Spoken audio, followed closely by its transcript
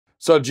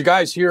So did you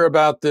guys hear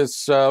about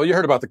this? You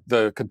heard about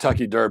the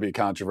Kentucky Derby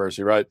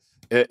controversy, right?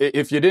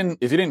 If you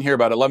didn't hear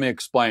about it, let me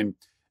explain.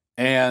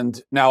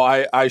 And now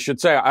I should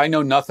say I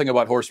know nothing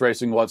about horse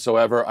racing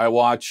whatsoever. I'll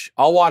watch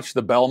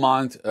the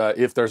Belmont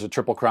if there's a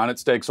Triple Crown at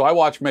stake. So I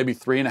watch maybe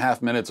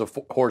 3.5 minutes of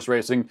horse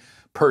racing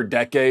per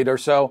decade or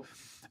so.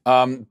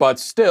 But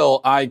still,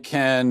 I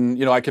can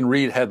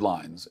read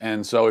headlines.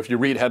 And so if you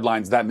read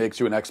headlines, that makes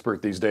you an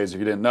expert these days if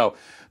you didn't know.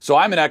 So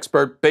I'm an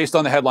expert based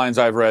on the headlines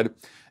I've read.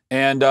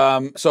 And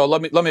so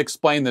let me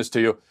explain this to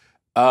you.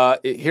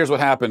 Here's what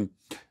happened.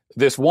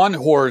 This one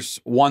horse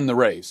won the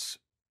race,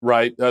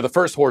 right? The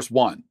first horse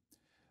won.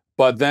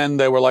 But then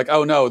they were like,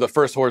 oh, no, the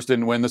first horse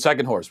didn't win. The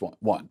second horse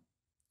won.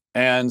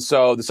 And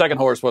so the second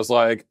horse was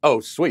like,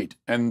 oh, sweet.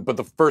 But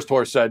the first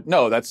horse said,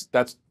 no, that's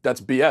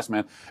BS,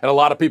 man. And a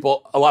lot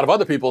of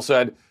other people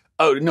said,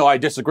 oh, no, I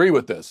disagree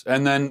with this.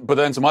 But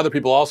then some other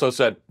people also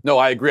said, no,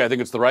 I agree. I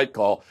think it's the right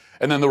call.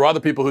 And then there were other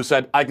people who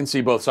said, I can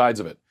see both sides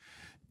of it.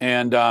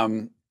 And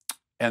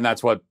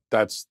that's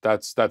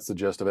the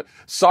gist of it.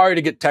 Sorry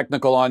to get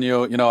technical on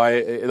you.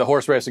 The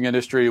horse racing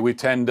industry, we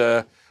tend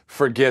to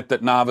forget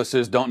that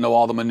novices don't know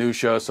all the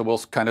minutia. So we'll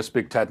kind of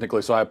speak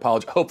technically. So I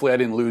apologize. Hopefully I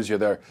didn't lose you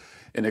there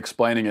in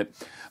explaining it.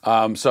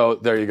 So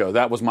there you go.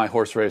 That was my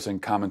horse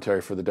racing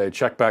commentary for the day.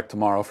 Check back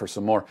tomorrow for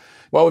some more.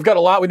 Well, we've got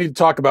a lot we need to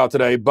talk about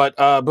today, but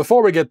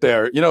before we get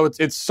there,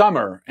 it's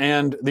summer,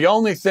 and the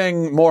only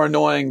thing more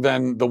annoying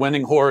than the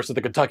winning horse at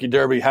the Kentucky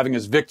Derby having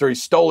his victory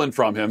stolen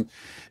from him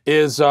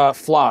is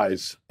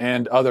flies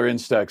and other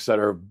insects that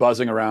are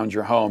buzzing around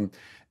your home.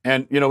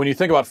 And, when you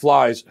think about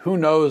flies, who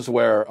knows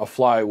where a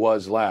fly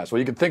was last? Well,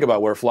 you can think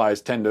about where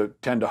flies tend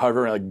to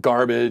hover, like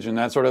garbage and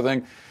that sort of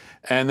thing.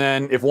 And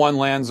then if one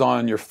lands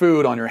on your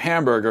food, on your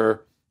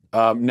hamburger,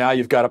 now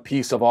you've got a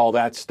piece of all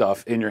that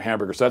stuff in your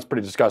hamburger. So that's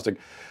pretty disgusting.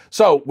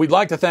 So we'd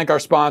like to thank our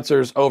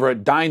sponsors over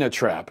at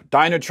Dynatrap.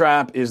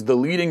 Dynatrap is the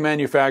leading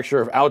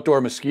manufacturer of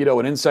outdoor mosquito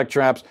and insect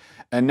traps.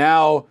 And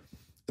now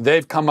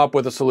they've come up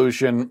with a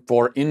solution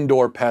for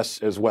indoor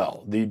pests as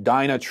well, the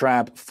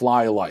Dynatrap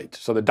Fly Light.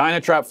 So the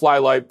Dynatrap Fly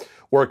Light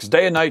works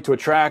day and night to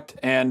attract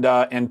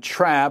and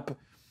trap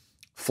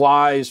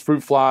flies,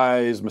 fruit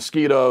flies,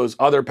 mosquitoes,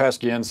 other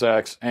pesky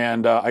insects,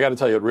 and I got to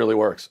tell you, it really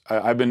works.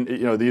 I've been,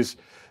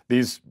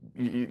 those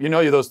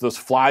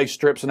fly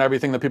strips and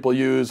everything that people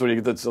use,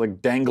 where that's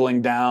like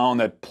dangling down,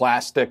 that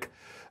plastic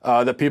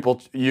that people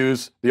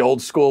use, the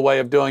old school way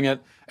of doing it,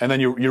 and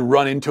then you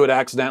run into it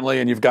accidentally,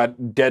 and you've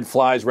got dead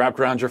flies wrapped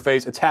around your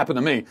face. It's happened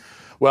to me.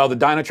 Well, the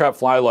Dynatrap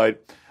Fly Light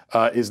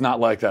is not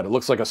like that. It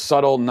looks like a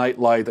subtle night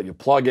light that you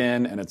plug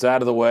in, and it's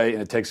out of the way,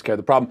 and it takes care of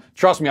the problem.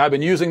 Trust me, I've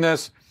been using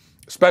this.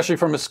 Especially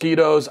for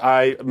mosquitoes.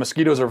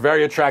 Mosquitoes are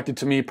very attracted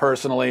to me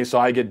personally, so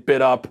I get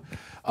bit up.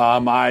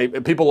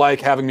 People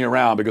like having me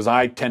around because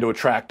I tend to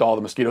attract all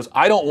the mosquitoes.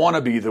 I don't want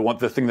to be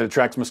the thing that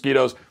attracts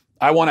mosquitoes.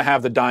 I want to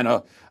have the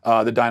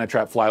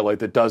Dynatrap Fly Light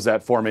that does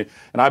that for me.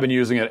 And I've been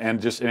using it,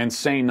 and just an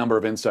insane number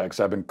of insects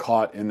have been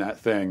caught in that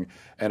thing,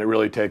 and it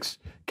really takes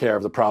care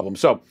of the problem.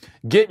 So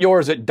get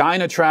yours at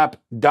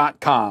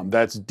Dynatrap.com.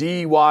 That's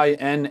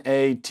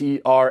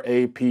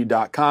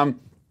Dynatrap.com.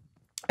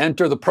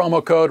 Enter the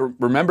promo code,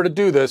 remember to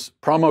do this,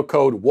 promo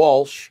code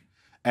Walsh,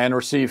 and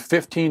receive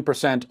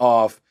 15%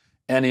 off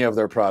any of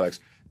their products.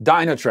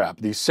 Dynatrap,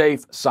 the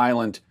safe,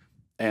 silent,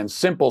 and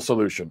simple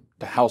solution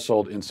to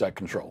household insect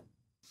control.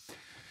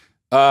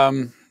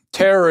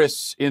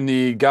 Terrorists in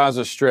the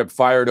Gaza Strip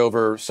fired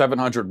over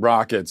 700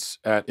 rockets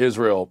at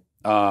Israel,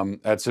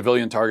 at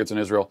civilian targets in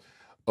Israel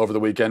over the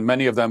weekend.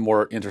 Many of them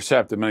were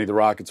intercepted, many of the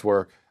rockets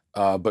were,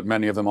 but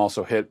many of them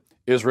also hit.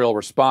 Israel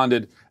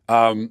responded.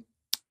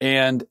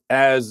 And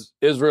as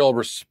Israel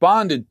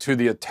responded to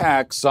the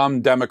attack, some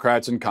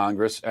Democrats in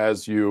Congress,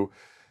 as you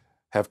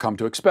have come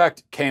to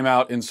expect, came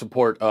out in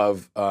support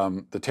of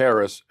the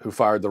terrorists who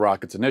fired the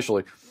rockets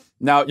initially.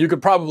 Now, you could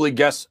probably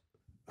guess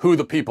who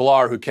the people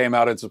are who came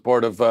out in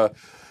support of the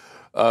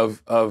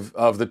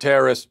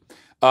terrorists.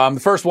 The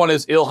first one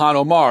is Ilhan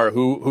Omar,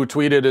 who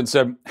tweeted and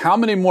said, "How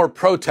many more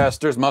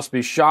protesters must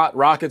be shot,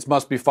 rockets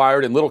must be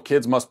fired, and little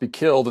kids must be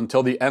killed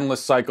until the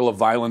endless cycle of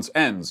violence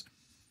ends?"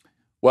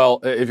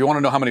 Well, if you want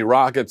to know how many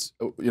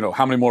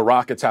more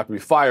rockets have to be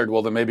fired,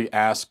 well, then maybe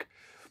ask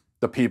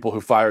the people who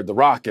fired the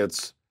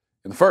rockets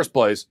in the first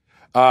place.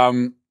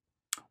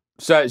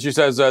 She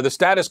says, the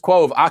status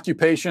quo of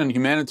occupation and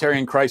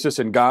humanitarian crisis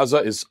in Gaza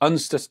is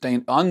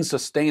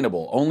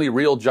unsustainable. Only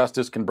real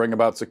justice can bring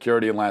about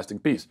security and lasting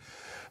peace.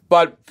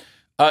 But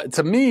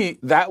to me,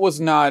 that was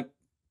not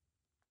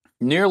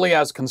nearly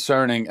as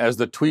concerning as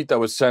the tweet that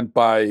was sent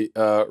by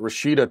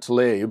Rashida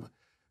Tlaib,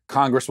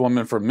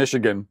 Congresswoman from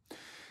Michigan.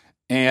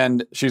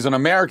 And she's an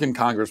American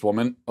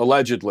Congresswoman,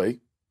 allegedly.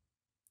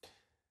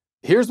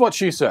 Here's what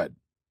she said.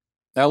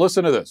 Now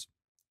listen to this.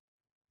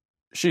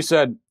 She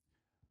said,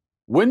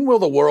 "When will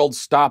the world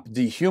stop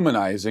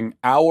dehumanizing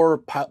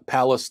our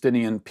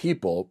Palestinian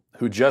people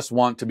who just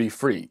want to be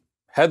free?"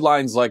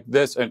 Headlines like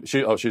this, and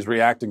she's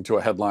reacting to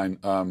a headline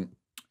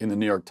in the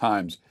New York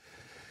Times.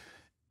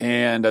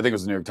 And I think it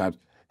was the New York Times.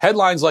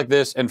 Headlines like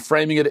this and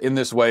framing it in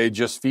this way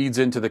just feeds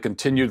into the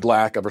continued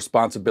lack of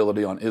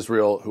responsibility on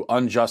Israel, who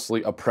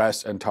unjustly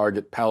oppress and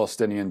target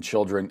Palestinian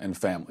children and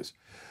families.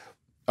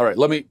 All right,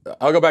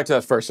 I'll go back to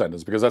that first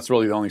sentence because that's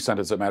really the only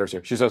sentence that matters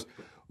here. She says,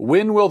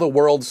 when will the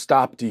world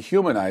stop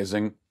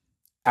dehumanizing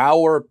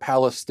our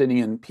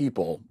Palestinian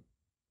people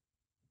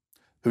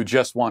who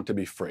just want to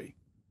be free?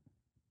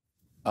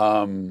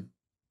 What?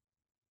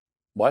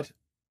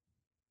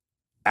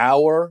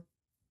 Our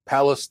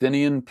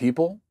Palestinian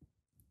people?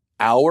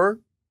 Our?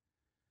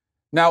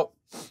 Now,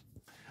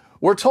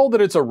 we're told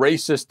that it's a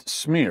racist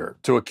smear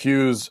to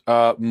accuse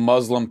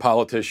Muslim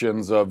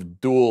politicians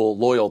of dual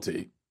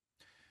loyalty.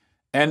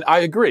 And I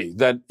agree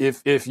that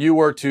if you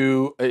were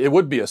to, it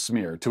would be a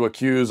smear to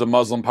accuse a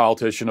Muslim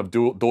politician of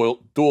dual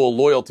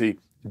loyalty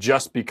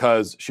just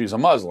because she's a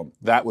Muslim.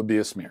 That would be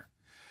a smear.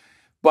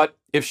 But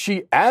if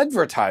she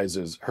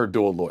advertises her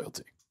dual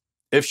loyalty,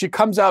 if she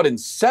comes out and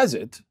says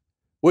it,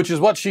 which is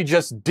what she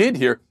just did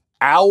here,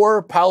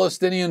 our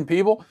Palestinian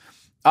people,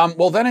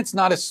 well, then it's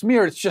not a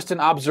smear. It's just an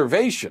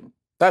observation.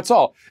 That's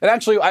all. And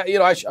actually,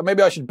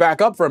 maybe I should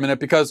back up for a minute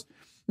because,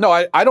 no,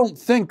 I don't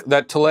think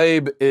that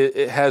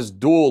Tlaib has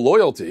dual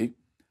loyalty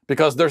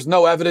because there's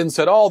no evidence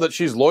at all that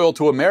she's loyal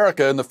to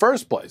America in the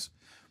first place.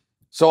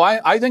 So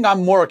I think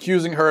I'm more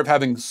accusing her of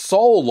having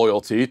sole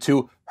loyalty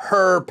to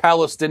her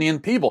Palestinian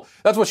people.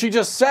 That's what she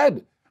just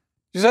said.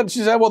 She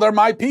said, well, they're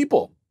my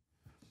people.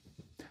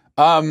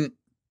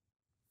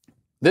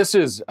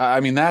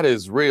 That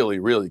is really,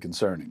 really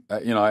concerning. I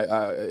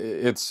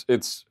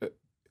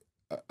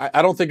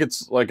don't think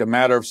it's like a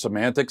matter of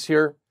semantics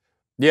here.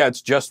 Yeah,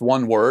 it's just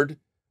one word,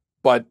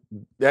 but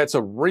that's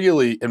a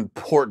really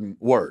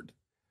important word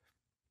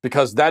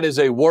because that is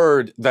a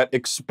word that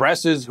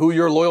expresses who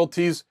your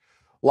loyalties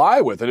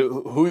lie with and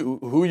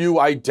who you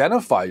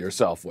identify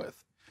yourself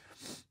with.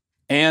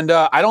 And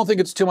I don't think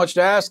it's too much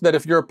to ask that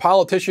if you're a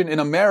politician in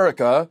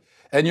America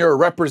and you're a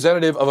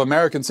representative of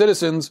American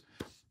citizens,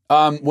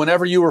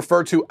 whenever you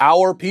refer to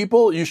our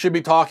people, you should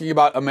be talking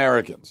about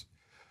Americans,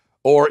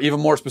 or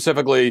even more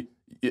specifically,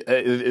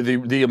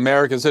 the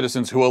American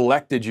citizens who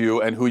elected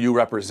you and who you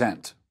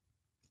represent.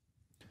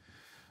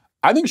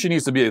 I think she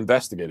needs to be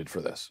investigated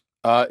for this,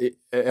 and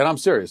I'm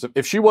serious.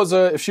 If she was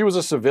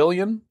a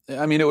civilian,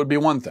 I mean, it would be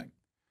one thing.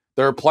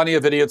 There are plenty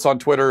of idiots on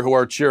Twitter who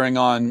are cheering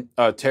on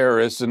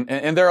terrorists,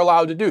 and they're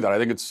allowed to do that. I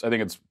think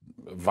it's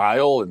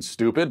vile and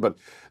stupid, but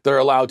they're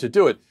allowed to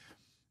do it.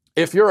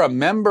 If you're a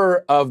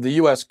member of the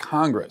U.S.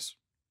 Congress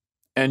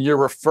and you're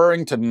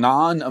referring to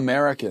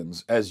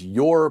non-Americans as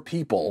your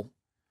people,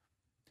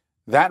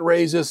 that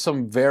raises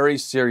some very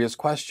serious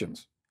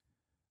questions.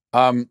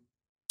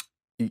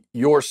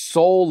 Your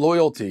sole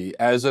loyalty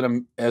as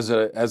a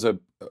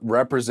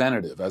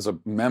representative, as a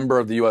member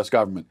of the U.S.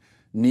 government,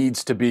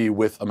 needs to be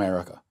with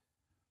America.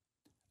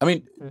 I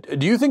mean,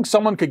 do you think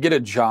someone could get a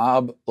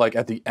job like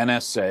at the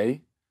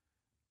NSA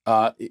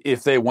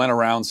if they went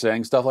around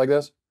saying stuff like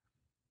this?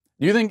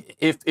 Do you think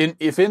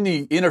if in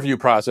the interview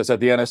process at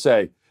the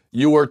NSA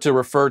you were to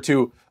refer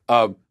to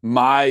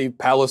my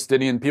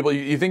Palestinian people,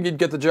 you think you'd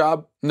get the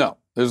job? No,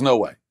 there's no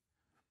way.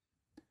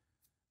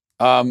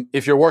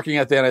 If you're working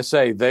at the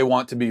NSA, they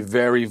want to be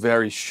very,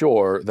 very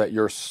sure that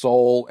your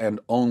sole and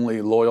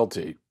only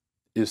loyalty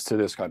is to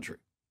this country.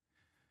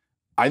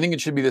 I think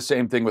it should be the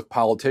same thing with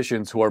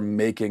politicians who are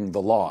making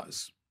the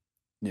laws,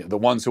 the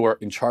ones who are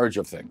in charge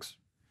of things.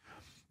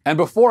 And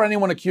before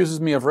anyone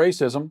accuses me of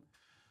racism,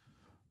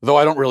 though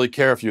I don't really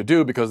care if you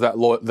do because that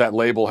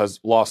label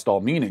has lost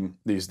all meaning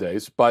these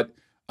days, but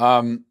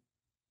I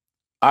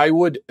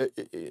would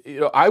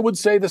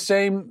say the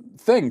same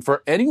thing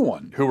for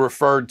anyone who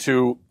referred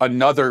to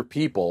another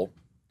people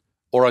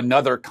or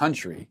another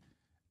country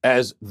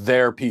as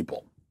their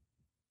people.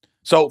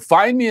 So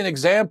find me an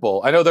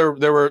example. I know there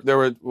were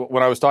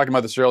when I was talking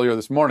about this earlier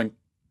this morning,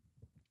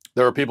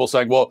 there were people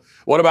saying, "Well,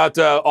 what about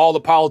all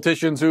the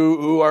politicians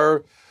who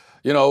are,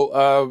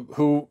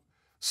 who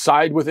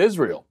side with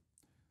Israel?"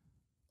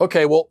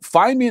 Okay, well,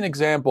 find me an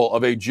example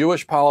of a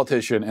Jewish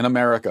politician in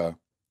America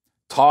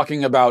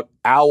talking about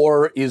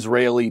our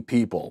Israeli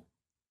people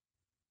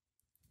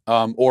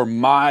or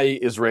my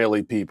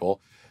Israeli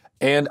people,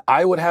 and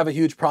I would have a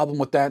huge problem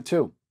with that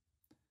too.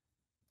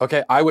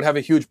 Okay, I would have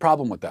a huge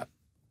problem with that.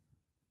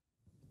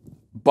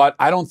 But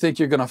I don't think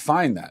you're going to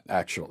find that,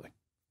 actually.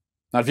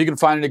 Now, if you can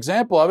find an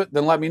example of it,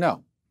 then let me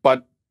know.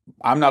 But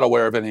I'm not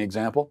aware of any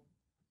example.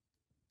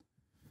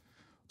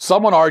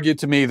 Someone argued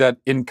to me that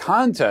in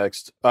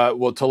context,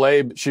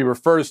 Tlaib, she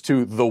refers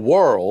to the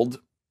world,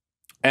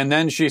 and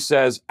then she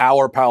says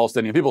our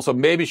Palestinian people. So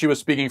maybe she was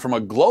speaking from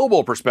a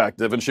global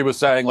perspective, and she was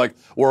saying, like,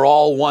 we're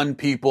all one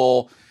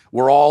people,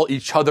 we're all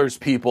each other's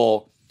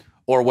people,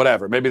 or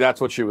whatever. Maybe that's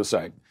what she was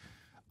saying.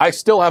 I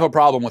still have a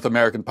problem with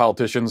American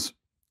politicians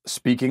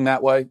speaking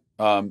that way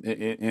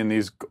in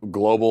these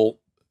global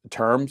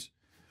terms,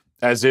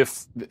 as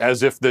if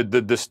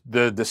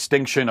the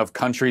distinction of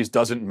countries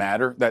doesn't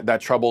matter.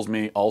 That troubles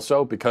me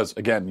also because,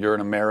 again, you're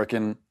an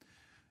American,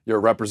 you're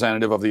a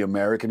representative of the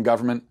American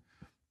government,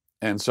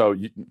 and so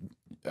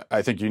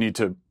I think you need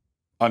to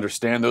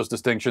understand those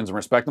distinctions and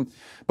respect them.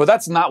 But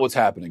that's not what's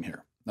happening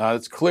here.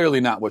 That's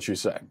clearly not what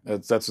she's saying.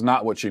 That's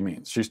not what she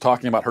means. She's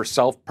talking about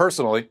herself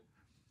personally.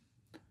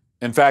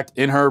 In fact,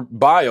 in her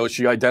bio,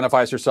 she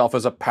identifies herself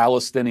as a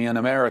Palestinian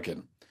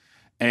American.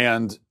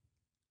 And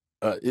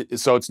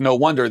so it's no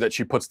wonder that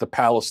she puts the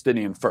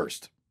Palestinian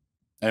first.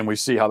 And we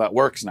see how that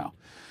works now.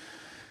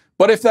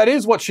 But if that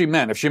is what she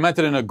meant, if she meant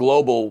it in a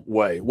global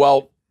way,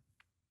 well,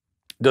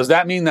 does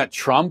that mean that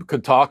Trump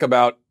could talk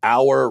about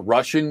our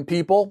Russian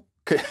people?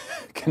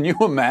 Can you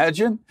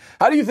imagine?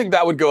 How do you think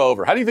that would go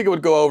over? How do you think it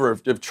would go over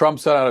if Trump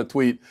sent out a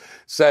tweet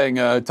saying,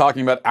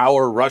 talking about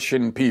our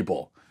Russian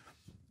people?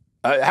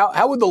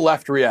 How would the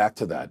left react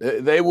to that?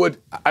 They would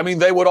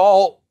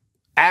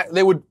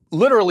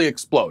literally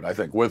explode, I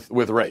think,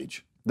 with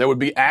rage. There would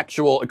be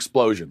actual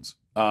explosions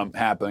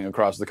happening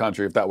across the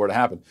country if that were to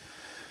happen.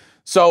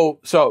 So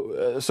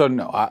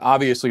no,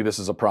 obviously this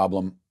is a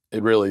problem.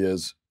 It really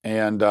is.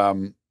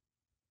 And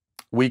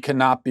we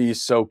cannot be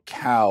so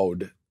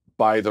cowed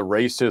by the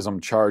racism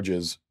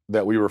charges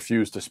that we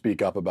refuse to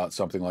speak up about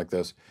something like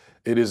this.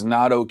 It is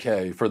not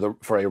okay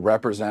for a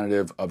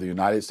representative of the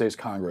United States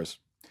Congress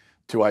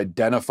to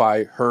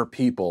identify her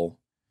people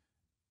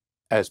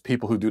as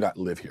people who do not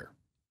live here.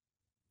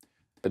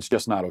 It's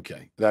just not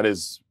okay. That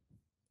is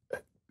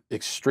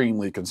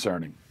extremely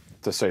concerning,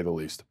 to say the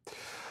least.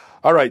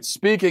 All right,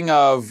 speaking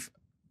of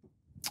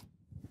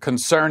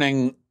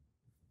concerning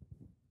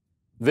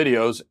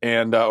videos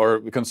and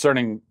or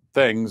concerning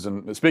things,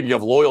 and speaking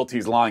of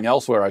loyalties lying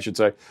elsewhere, I should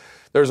say,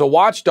 there's a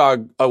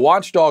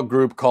watchdog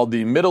group called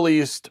the Middle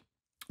East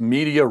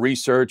Media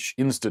Research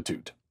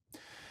Institute.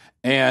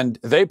 And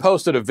they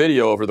posted a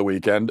video over the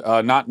weekend,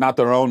 not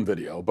their own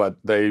video, but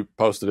they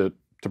posted it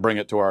to bring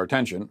it to our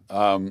attention.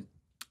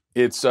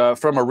 It's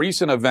from a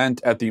recent event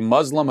at the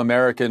Muslim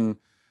American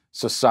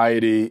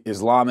Society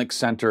Islamic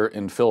Center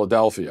in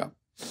Philadelphia.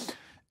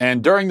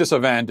 And during this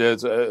event,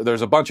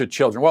 there's a bunch of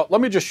children. Well,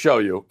 let me just show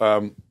you.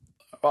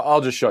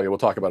 I'll just show you. We'll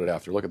talk about it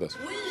after. Look at this.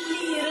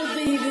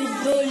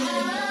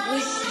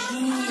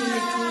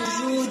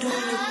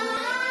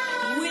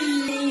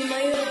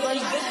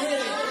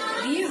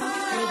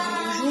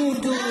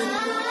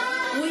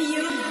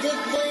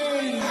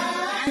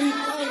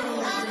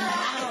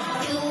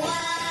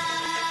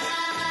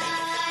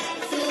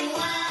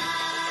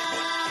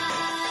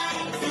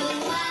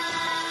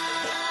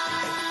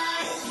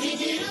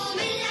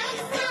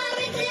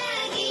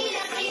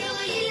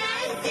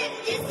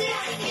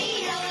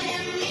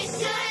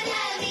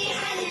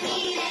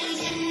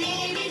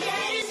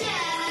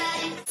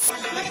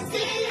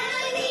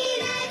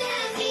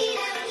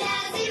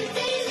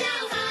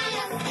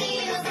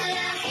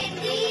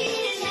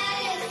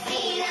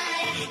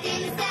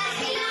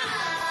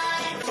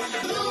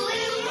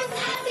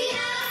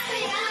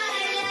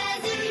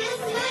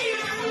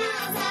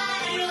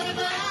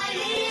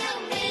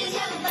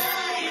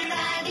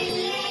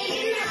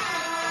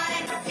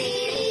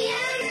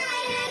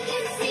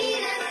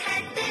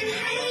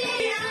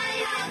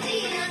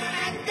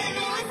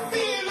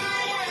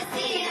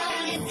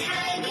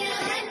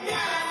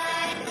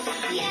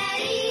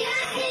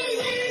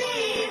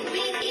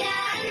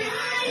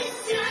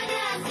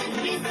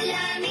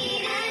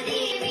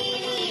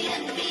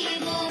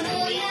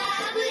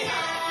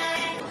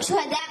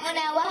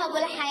 شهداؤنا وهبوا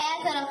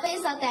الحياة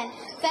رخيصة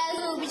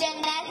فازوا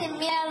بجنات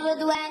من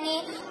الرضوان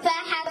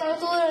فاحت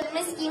عطور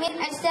المسك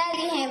من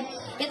أجسادهم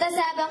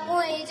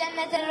يتسابقون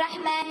لجنة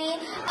الرحمن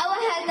أو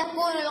هل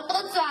تكون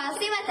القدس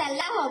عاصمة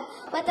لهم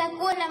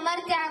وتكون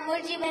مركع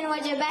مرجم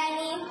وجبان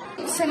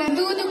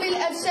سندود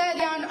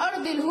بالأجساد عن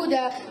أرض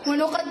الهدى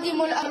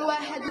ونقدم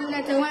الأرواح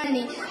دون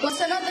تواني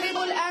وسنضرب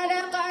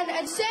الآناق عن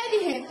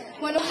أجسادهم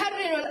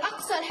ونحرر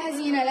الأقصى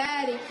الحزين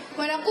العاري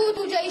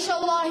ونقود جيش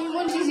الله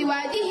منجز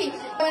وعده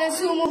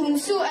ونسومهم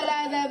سوء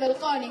العذاب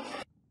القاني.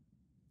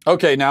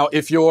 Okay, now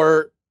if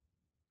you're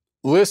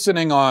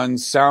listening on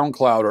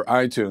SoundCloud or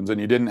iTunes and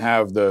you didn't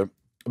have the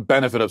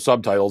benefit of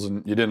subtitles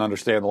and you didn't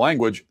understand the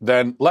language,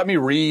 then let me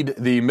read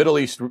the Middle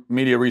East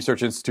Media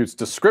Research Institute's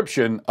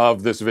description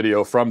of this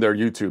video from their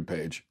YouTube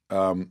page,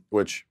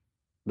 which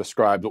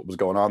described what was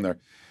going on there.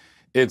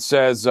 It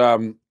says,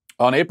 on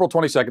April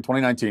 22nd,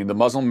 2019, the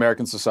Muslim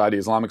American Society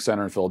Islamic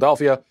Center in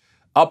Philadelphia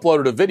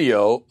uploaded a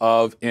video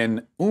of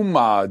an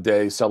Ummah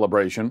Day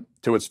celebration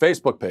to its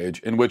Facebook page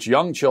in which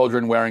young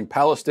children wearing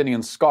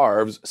Palestinian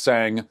scarves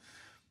sang,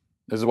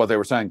 this is what they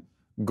were saying,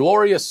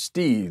 "Glorious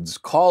steeds,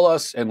 call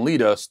us and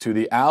lead us to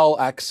the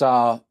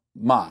Al-Aqsa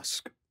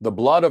Mosque. The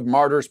blood of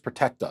martyrs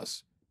protect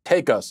us.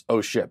 Take us,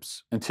 O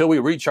ships, until we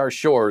reach our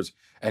shores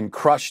and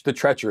crush the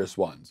treacherous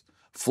ones.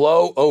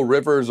 Flow, O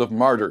rivers of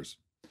martyrs."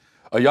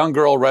 A young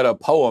girl read a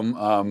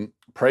poem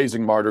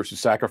praising martyrs who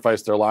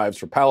sacrificed their lives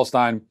for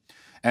Palestine,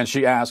 and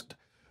she asked,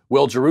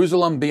 "Will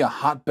Jerusalem be a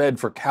hotbed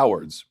for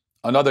cowards?"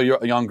 Another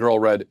young girl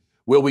read,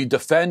 "Will we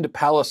defend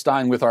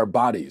Palestine with our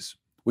bodies?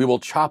 We will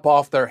chop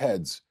off their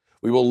heads.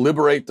 We will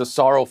liberate the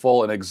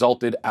sorrowful and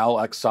exalted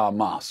Al-Aqsa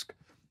Mosque.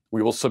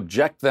 We will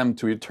subject them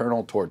to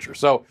eternal torture."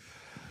 So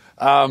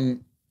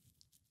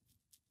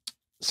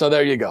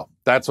there you go.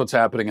 That's what's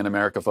happening in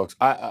America, folks.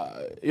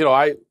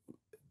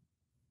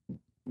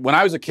 When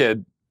I was a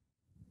kid,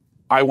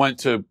 I went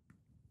to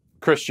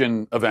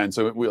Christian events.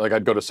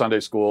 I'd go to Sunday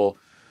school,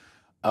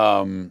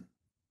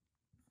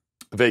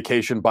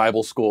 vacation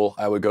Bible school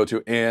I would go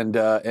to, and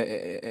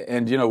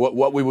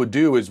what we would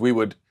do is we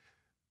would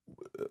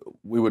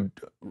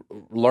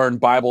learn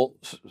Bible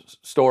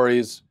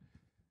stories.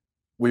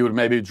 We would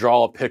maybe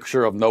draw a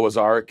picture of Noah's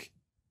Ark.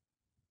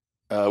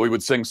 We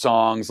would sing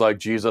songs like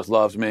 "Jesus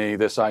loves me,"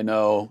 "This I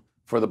know,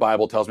 for the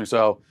Bible tells me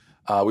so."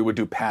 We would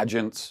do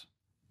pageants.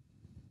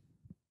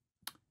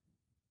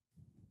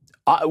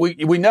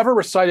 We never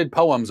recited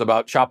poems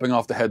about chopping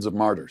off the heads of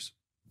martyrs,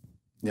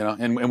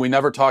 and we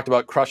never talked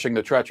about crushing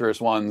the treacherous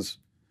ones,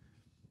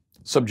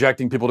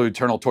 subjecting people to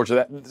eternal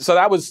torture. So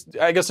that was,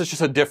 I guess, it's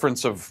just a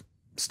difference of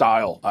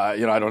style. I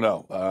don't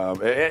know.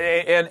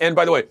 And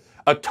by the way,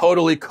 a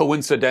totally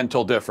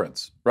coincidental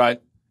difference,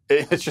 right?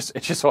 It just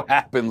so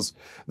happens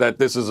that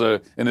this is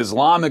an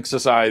Islamic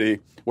society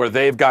where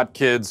they've got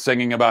kids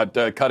singing about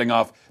cutting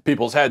off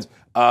people's heads,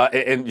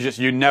 and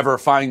you never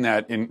find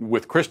that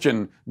with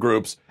Christian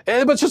groups.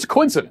 But it's just a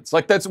coincidence.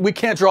 We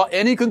can't draw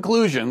any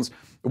conclusions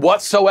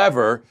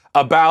whatsoever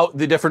about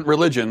the different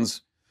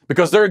religions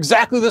because they're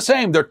exactly the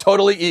same. They're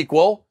totally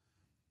equal,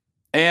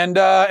 and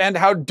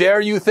how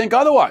dare you think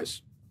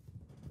otherwise?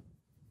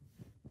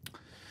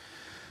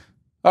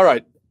 All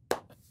right.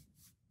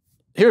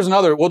 Here's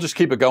another, we'll just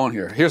keep it going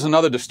here. Here's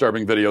another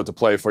disturbing video to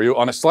play for you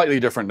on a slightly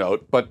different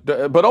note,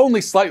 but only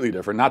slightly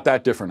different, not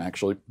that different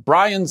actually.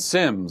 Brian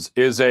Sims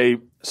is a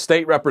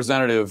state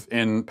representative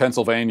in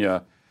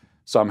Pennsylvania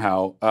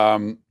somehow.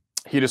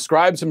 He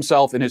describes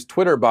himself in his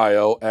Twitter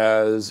bio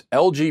as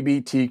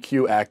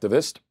LGBTQ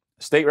activist,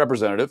 state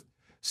representative,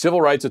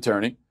 civil rights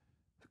attorney,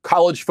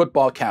 college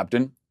football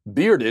captain,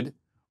 bearded,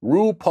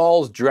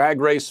 RuPaul's Drag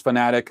Race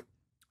fanatic,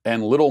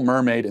 and Little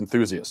Mermaid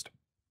enthusiast.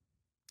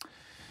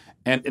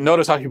 And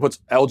notice how he puts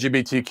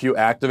LGBTQ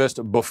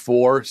activist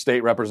before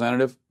state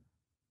representative.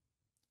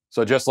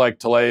 So just like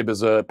Tlaib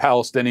is a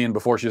Palestinian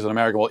before she's an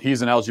American, well,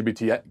 he's an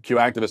LGBTQ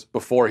activist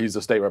before he's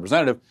a state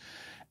representative.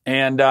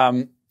 And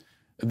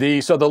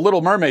the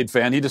Little Mermaid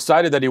fan, he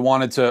decided that he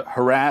wanted to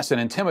harass and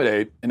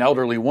intimidate an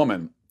elderly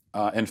woman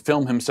and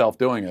film himself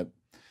doing it.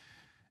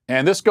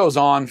 And this goes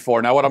on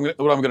for, now what I'm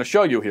going to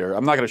show you here,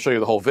 I'm not going to show you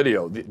the whole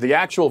video. The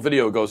actual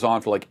video goes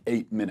on for like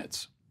 8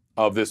 minutes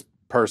of this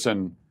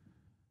person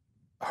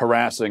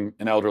harassing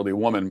an elderly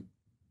woman.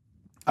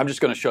 I'm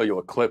just going to show you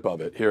a clip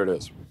of it. Here it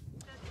is.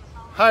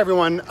 Hi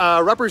everyone,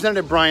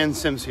 Representative Brian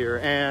Sims here,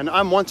 and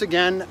I'm once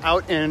again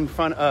out in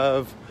front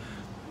of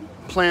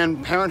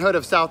Planned Parenthood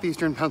of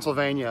Southeastern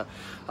Pennsylvania.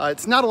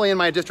 It's not only in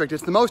my district,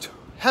 it's the most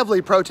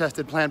heavily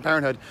protested Planned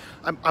Parenthood,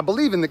 I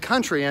believe, in the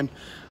country. And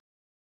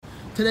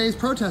today's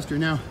protester,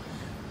 now,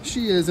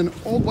 she is an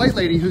old white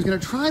lady who's going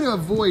to try to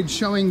avoid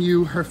showing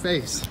you her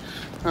face.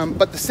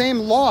 But the same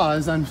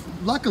laws,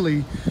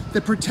 luckily,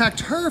 that protect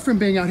her from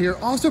being out here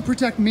also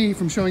protect me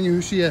from showing you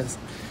who she is.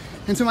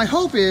 And so my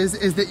hope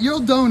is that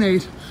you'll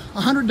donate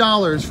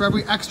 $100 for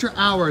every extra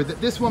hour that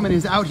this woman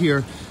is out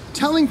here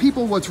telling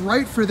people what's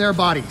right for their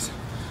bodies.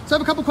 So I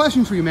have a couple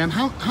questions for you, ma'am.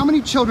 How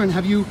many children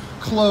have you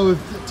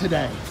clothed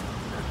today?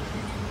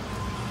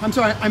 I'm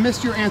sorry, I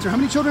missed your answer. How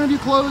many children have you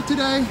clothed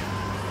today?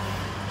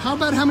 How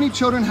about how many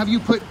children have you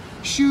put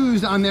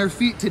shoes on their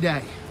feet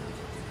today?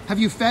 Have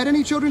you fed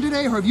any children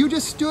today, or have you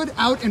just stood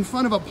out in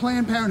front of a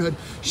Planned Parenthood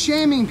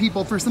shaming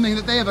people for something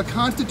that they have a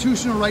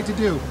constitutional right to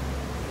do?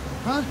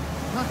 Huh?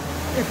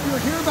 If you're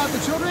here about the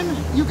children,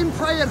 you can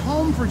pray at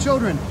home for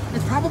children.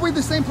 It's probably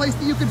the same place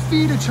that you could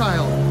feed a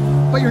child,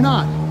 but you're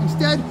not.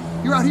 Instead,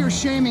 you're out here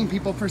shaming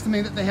people for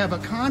something that they have a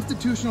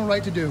constitutional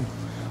right to do.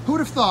 Who would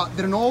have thought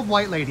that an old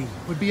white lady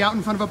would be out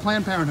in front of a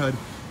Planned Parenthood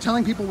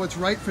telling people what's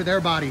right for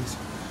their bodies?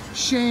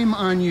 Shame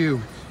on you.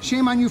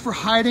 Shame on you for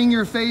hiding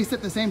your face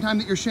at the same time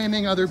that you're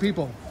shaming other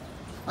people.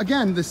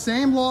 Again, the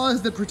same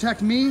laws that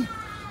protect me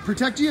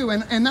protect you,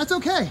 and that's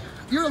okay.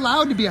 You're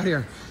allowed to be out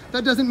here.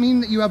 That doesn't mean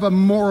that you have a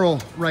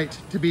moral right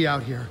to be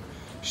out here.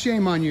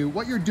 Shame on you.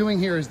 What you're doing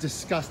here is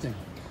disgusting.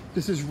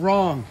 This is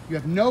wrong. You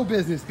have no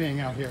business being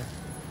out here.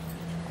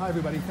 Hi,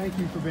 everybody. Thank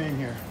you for being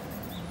here.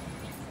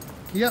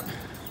 Yep.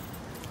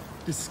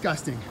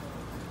 Disgusting.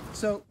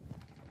 So.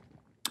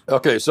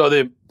 Okay, so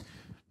the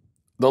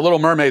Little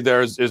Mermaid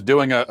there is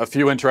doing a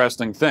few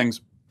interesting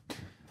things.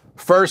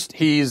 First,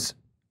 he's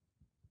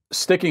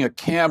sticking a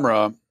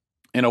camera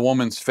in a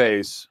woman's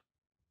face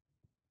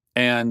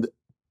and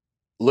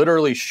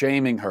literally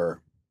shaming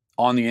her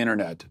on the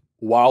internet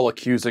while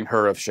accusing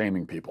her of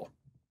shaming people.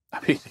 I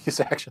mean,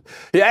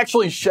 he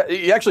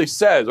actually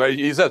says, right?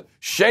 He says,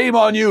 "Shame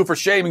on you for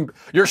shaming.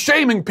 You're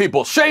shaming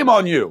people. Shame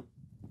on you."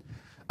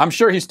 I'm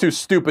sure he's too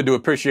stupid to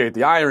appreciate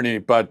the irony,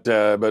 but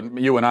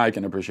you and I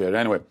can appreciate it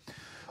anyway.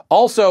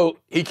 Also,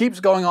 he keeps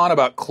going on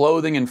about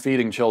clothing and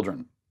feeding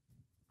children.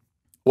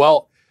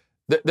 Well,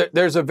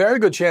 there's a very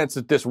good chance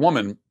that this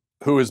woman,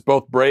 who is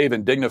both brave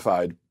and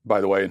dignified,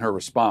 by the way, in her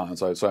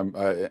response,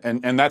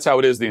 and that's how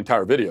it is the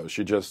entire video.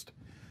 She just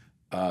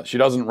she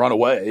doesn't run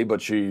away,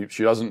 but she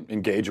doesn't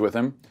engage with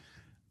him.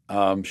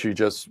 She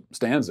just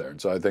stands there.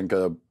 And so I think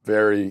a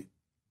very,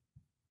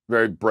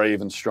 very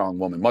brave and strong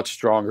woman, much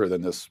stronger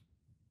than this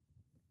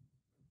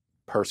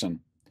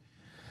person.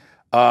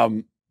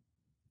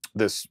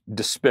 This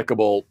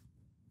despicable,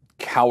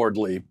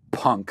 cowardly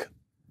punk.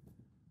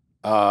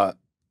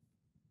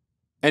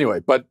 Anyway,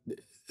 but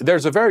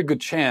there's a very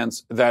good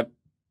chance that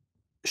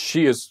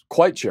she is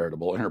quite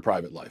charitable in her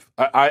private life.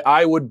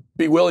 I would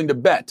be willing to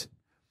bet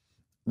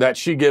that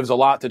she gives a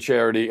lot to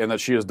charity and that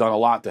she has done a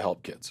lot to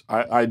help kids.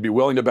 I'd be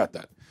willing to bet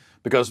that,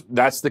 because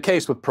that's the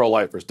case with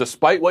pro-lifers.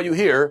 Despite what you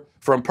hear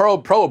from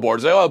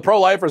pro-aborters, oh,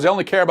 pro-lifers, they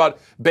only care about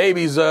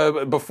babies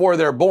before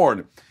they're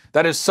born.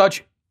 That is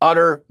such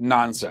utter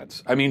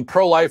nonsense. I mean,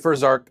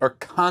 pro-lifers are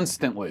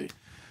constantly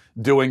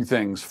doing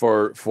things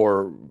for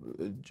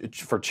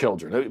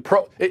children.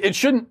 It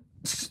shouldn't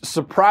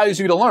surprise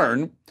you to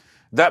learn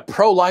that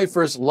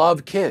pro-lifers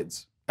love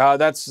kids.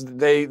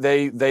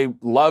 They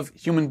love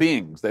human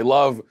beings. They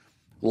love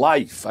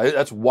life.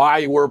 That's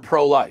why we're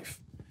pro-life.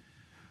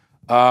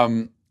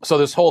 So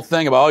this whole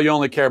thing about, oh, you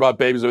only care about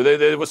babies,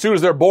 as soon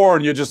as they're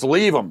born, you just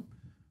leave them.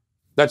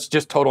 That's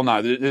just total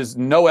nonsense. There's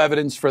no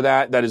evidence for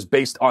that. That is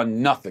based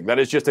on nothing. That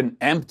is just an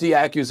empty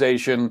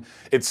accusation.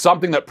 It's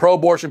something that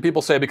pro-abortion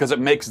people say because it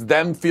makes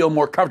them feel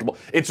more comfortable.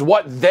 It's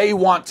what they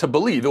want to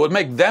believe. It would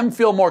make them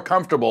feel more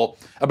comfortable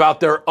about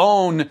their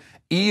own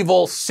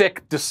evil,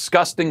 sick,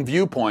 disgusting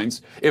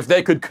viewpoints if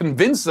they could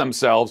convince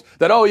themselves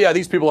that, oh yeah,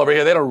 these people over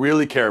here, they don't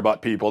really care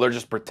about people. They're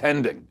just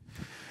pretending.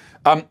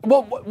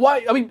 Well,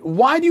 why? I mean,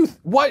 what do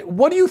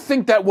you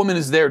think that woman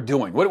is there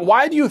doing?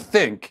 Why do you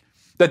think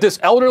that this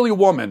elderly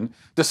woman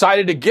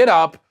decided to get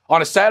up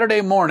on a Saturday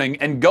morning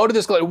and go to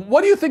this?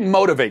 What do you think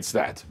motivates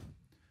that?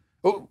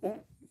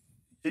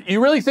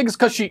 You really think it's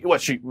because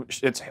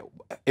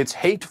it's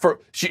hate for,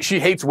 she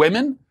hates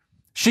women?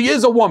 She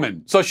is a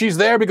woman, so she's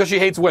there because she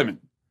hates women.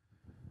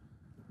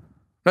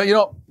 Now, you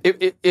know,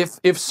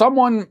 if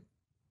someone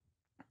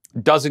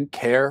doesn't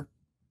care,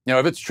 you know,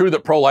 if it's true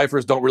that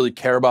pro-lifers don't really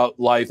care about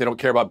life, they don't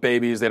care about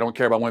babies, they don't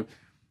care about women,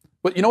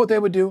 but you know what they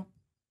would do?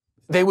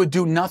 They would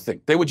do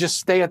nothing. They would just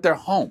stay at their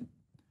home.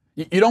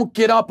 You don't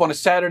get up on a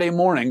Saturday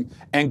morning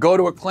and go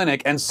to a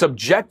clinic and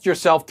subject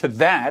yourself to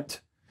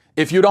that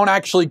if you don't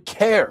actually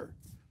care.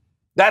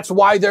 That's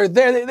why they're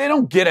there. They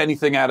don't get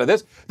anything out of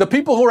this. The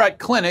people who are at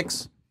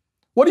clinics,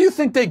 what do you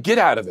think they get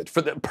out of it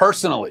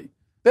personally?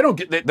 They don't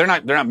get. They're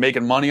not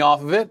making money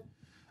off of it.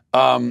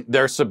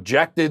 They're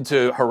subjected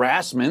to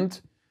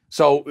harassment,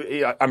 so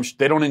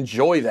they don't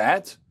enjoy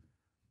that.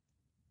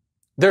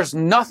 There's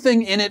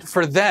nothing in it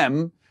for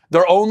them.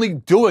 They're only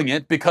doing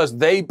it because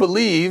they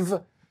believe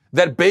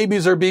that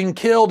babies are being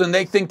killed and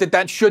they think that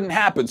that shouldn't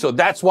happen. So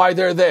that's why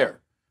they're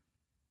there.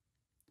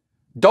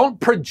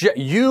 Don't project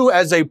you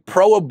as a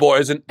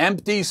pro-abortion, as an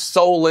empty,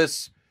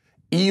 soulless,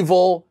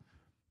 evil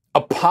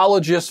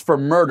apologist for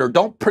murder.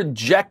 Don't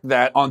project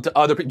that onto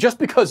other people. Just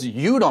because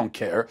you don't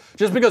care,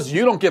 just because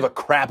you don't give a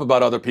crap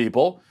about other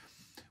people,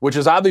 which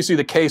is obviously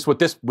the case with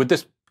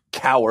this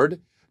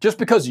coward, just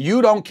because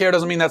you don't care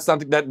doesn't mean that's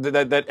something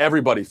that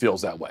everybody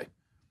feels that way.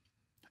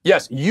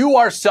 Yes, you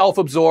are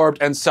self-absorbed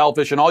and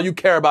selfish, and all you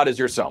care about is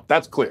yourself.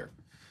 That's clear.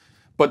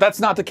 But that's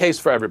not the case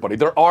for everybody.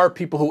 There are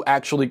people who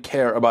actually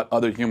care about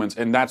other humans,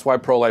 and that's why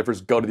pro-lifers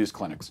go to these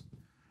clinics.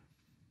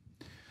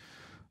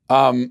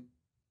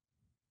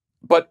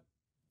 But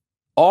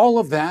all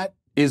of that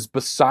is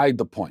beside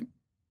the point.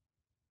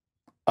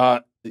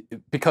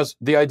 Because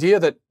the idea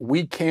that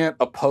we can't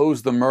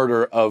oppose the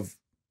murder of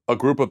a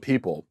group of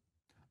people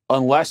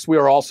unless we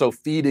are also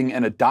feeding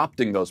and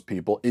adopting those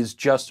people is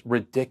just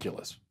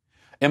ridiculous.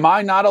 Am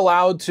I not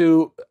allowed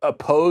to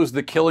oppose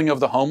the killing of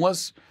the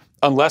homeless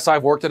unless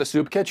I've worked at a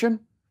soup kitchen?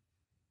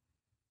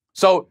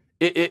 So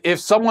if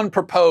someone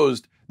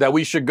proposed that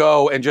we should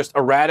go and just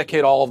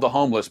eradicate all of the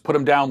homeless, put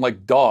them down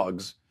like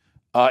dogs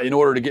in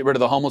order to get rid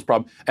of the homeless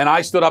problem, and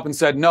I stood up and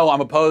said, no,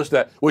 I'm opposed to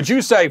that, would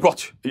you say, well,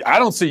 I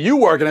don't see you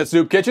working at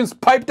soup kitchens,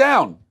 pipe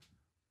down?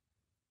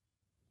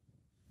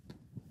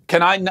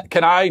 Can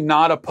I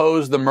not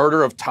oppose the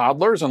murder of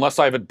toddlers unless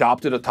I've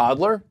adopted a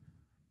toddler?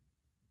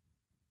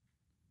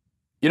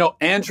 You know,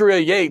 Andrea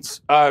Yates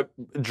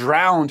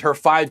drowned her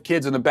 5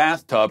 kids in the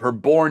bathtub, her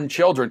born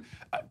children.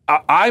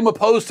 I'm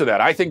opposed to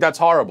that. I think that's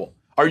horrible.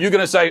 Are you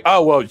going to say,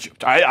 oh, well,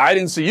 I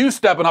didn't see you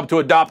stepping up to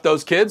adopt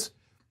those kids,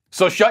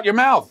 so shut your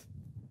mouth?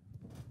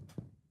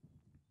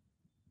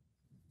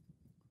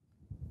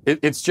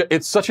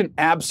 It's such an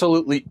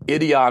absolutely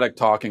idiotic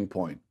talking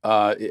point.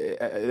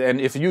 And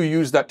if you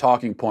use that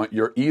talking point,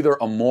 you're either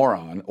a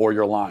moron or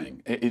you're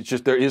lying. It's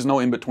just there is no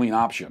in-between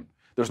option.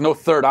 There's no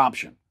third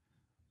option.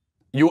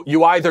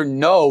 You either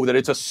know that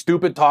it's a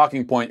stupid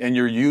talking point and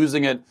you're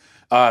using it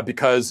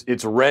because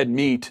it's red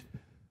meat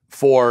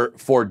for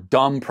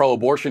dumb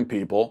pro-abortion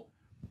people,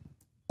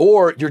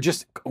 or you're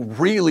just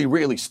really,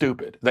 really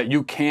stupid that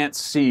you can't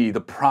see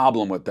the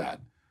problem with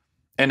that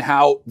and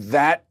how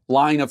that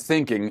line of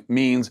thinking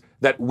means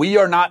that we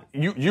are not,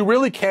 you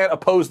really can't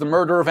oppose the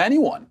murder of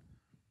anyone.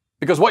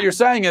 Because what you're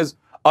saying is,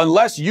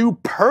 unless you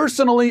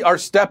personally are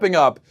stepping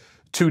up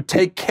to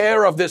take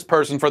care of this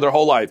person for their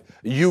whole life,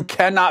 you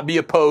cannot be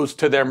opposed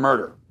to their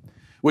murder.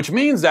 Which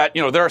means that,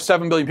 there are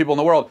 7 billion people in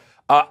the world.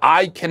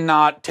 I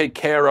cannot take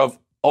care of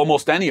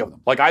almost any of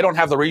them. Like, I don't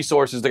have the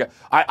resources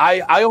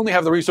I only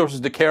have the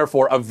resources to care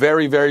for a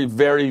very, very,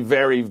 very,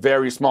 very,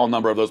 very small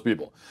number of those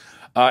people.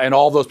 And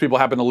all of those people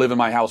happen to live in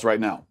my house right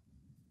now.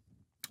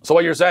 So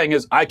what you're saying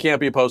is I can't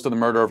be opposed to the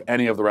murder of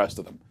any of the rest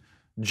of them.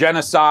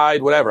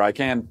 Genocide, whatever. I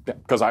can,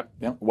 because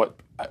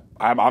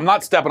I'm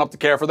not stepping up to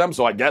care for them.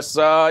 So I guess,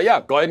 go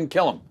ahead and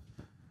kill them.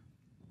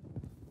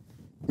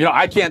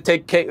 I can't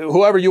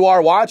whoever you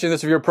are watching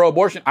this, if you're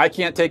pro-abortion, I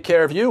can't take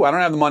care of you. I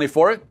don't have the money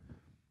for it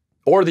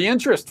or the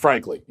interest,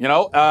 frankly,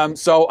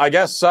 So I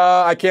guess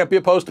I can't be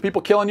opposed to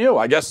people killing you.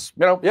 I guess,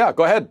 go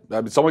ahead.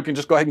 Someone can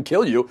just go ahead and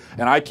kill you,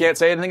 and I can't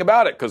say anything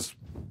about it because,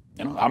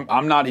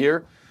 I'm not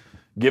here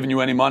giving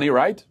you any money,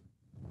 right?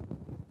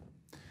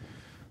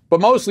 But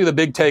mostly the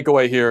big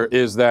takeaway here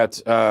is that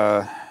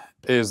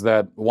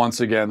once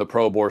again, the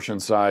pro-abortion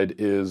side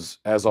is,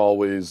 as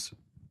always,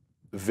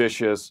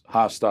 vicious,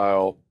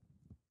 hostile,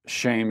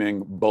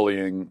 shaming,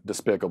 bullying,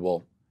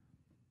 despicable,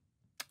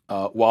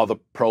 while the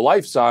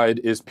pro-life side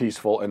is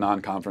peaceful and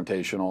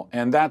non-confrontational.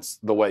 And that's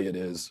the way it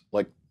is,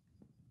 like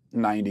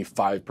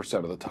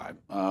 95% of the time.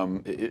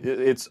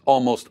 It's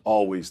almost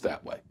always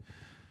that way.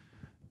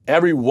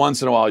 Every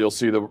once in a while, you'll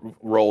see the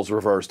roles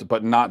reversed,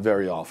 but not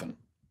very often.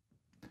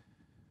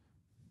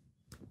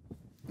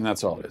 And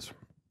that's all it is.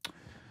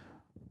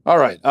 All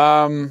right.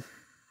 There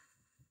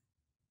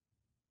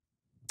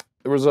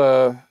was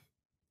a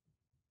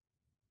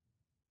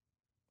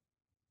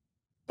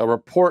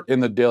report in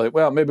the Daily.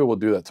 Well, maybe we'll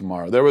do that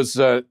tomorrow. There was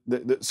so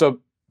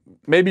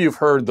maybe you've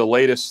heard the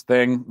latest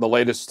thing. The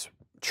latest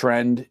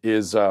trend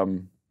is I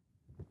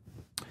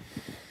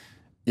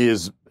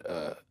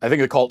think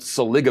they call it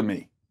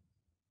soligamy.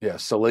 Yeah,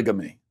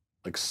 soligamy,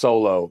 like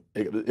solo.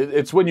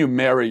 It's when you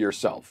marry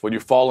yourself, when you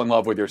fall in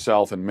love with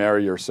yourself and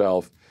marry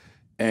yourself,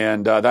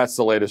 and that's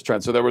the latest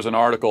trend. So there was an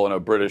article in a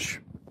British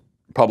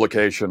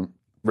publication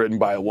written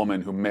by a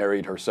woman who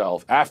married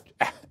herself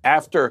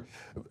after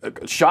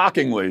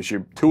shockingly,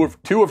 two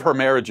of her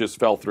marriages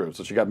fell through.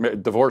 So she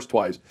got divorced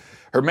twice.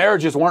 Her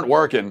marriages weren't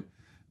working,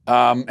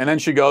 and then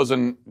she goes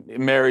and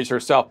marries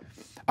herself.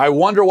 I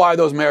wonder why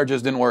those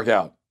marriages didn't work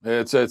out.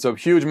 It's a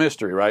huge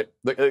mystery, right?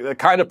 The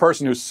kind of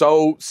person who's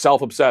so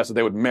self-obsessed that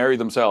they would marry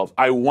themselves.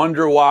 I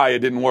wonder why it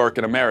didn't work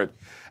in a marriage.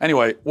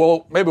 Anyway,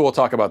 well, maybe we'll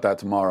talk about that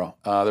tomorrow.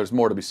 There's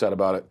more to be said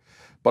about it.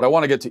 But I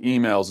want to get to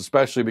emails,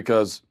 especially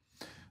because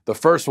the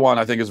first one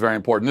I think is very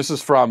important. This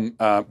is from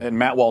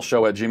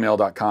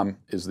mattwalshshow@gmail.com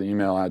is the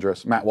email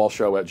address,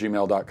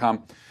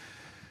 mattwalshshow@gmail.com.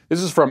 This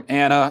is from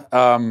Anna,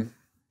 and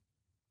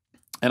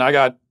I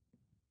got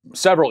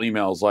several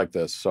emails like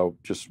this, so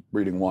just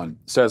reading one.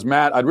 It says,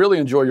 Matt, I'd really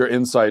enjoy your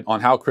insight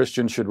on how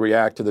Christians should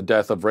react to the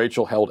death of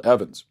Rachel Held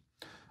Evans.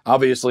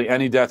 Obviously,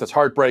 any death is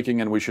heartbreaking,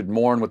 and we should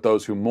mourn with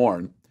those who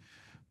mourn.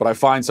 But I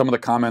find some of the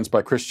comments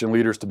by Christian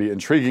leaders to be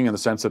intriguing in the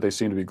sense that they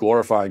seem to be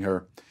glorifying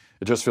her.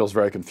 It just feels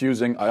very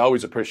confusing. I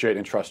always appreciate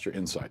and trust your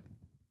insight.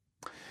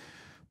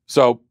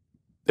 So,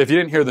 if you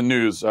didn't hear the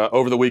news,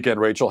 over the weekend,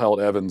 Rachel Held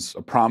Evans,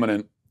 a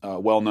prominent,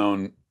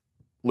 well-known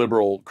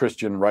liberal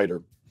Christian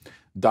writer,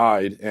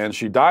 died, and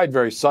she died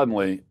very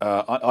suddenly,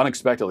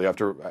 unexpectedly.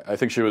 After I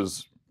think she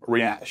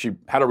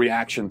had a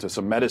reaction to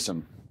some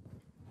medicine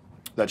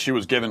that she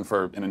was given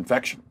for an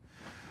infection,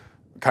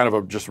 kind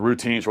of just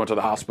routine. She went to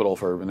the hospital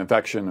for an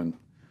infection, and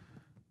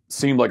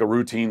seemed like a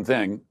routine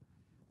thing.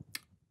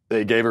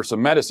 They gave her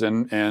some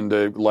medicine, and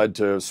it led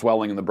to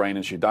swelling in the brain,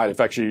 and she died. In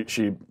fact,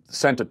 she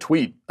sent a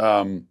tweet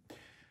when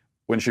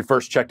she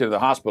first checked into the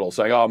hospital,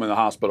 saying, "Oh, I'm in the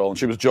hospital," and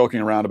she was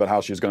joking around about how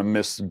she's going to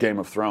miss Game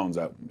of Thrones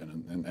out,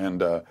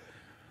 and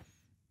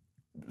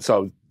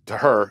so to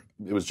her,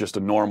 it was just a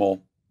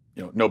normal,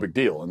 no big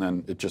deal. And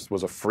then it just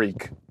was a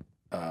freak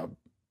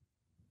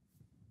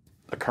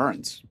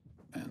occurrence.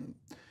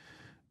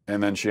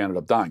 And then she ended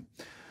up dying.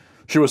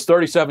 She was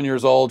 37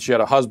 years old. She had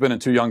a husband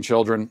and 2 young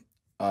children.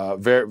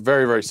 Very,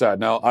 very, very sad.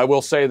 Now, I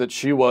will say that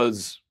she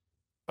was,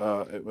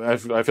 I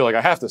feel like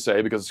I have to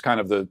say, because it's kind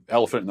of the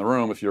elephant in the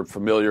room. If you're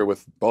familiar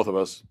with both of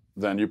us,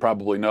 then you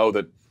probably know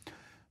that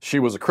she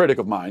was a critic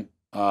of mine.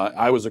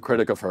 I was a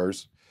critic of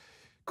hers.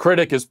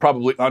 Critic is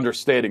probably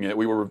understating it.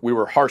 We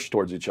were harsh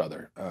towards each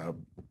other,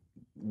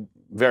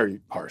 very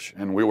harsh,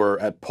 and we were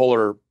at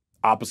polar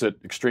opposite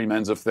extreme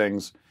ends of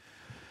things,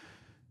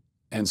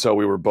 and so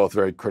we were both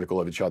very critical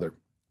of each other.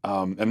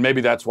 And maybe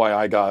that's why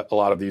I got a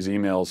lot of these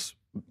emails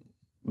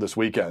this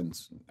weekend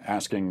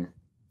asking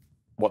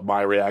what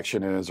my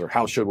reaction is, or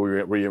how should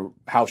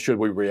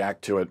we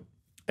react to it.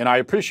 And I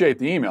appreciate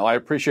the email. I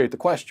appreciate the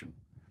question,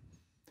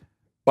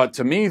 but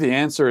to me the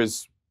answer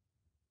is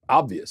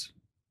obvious.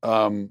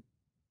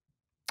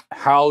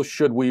 How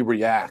should we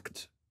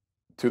react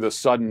to the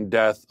sudden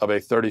death of a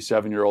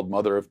 37-year-old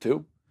mother of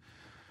 2?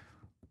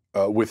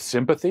 With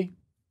sympathy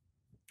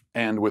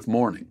and with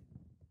mourning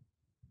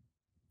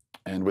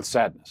and with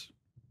sadness.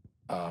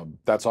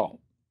 That's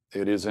all.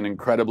 It is an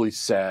incredibly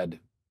sad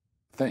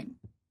thing.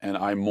 And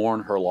I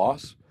mourn her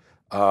loss.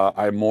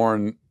 I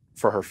mourn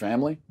for her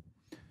family.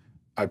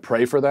 I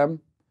pray for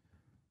them.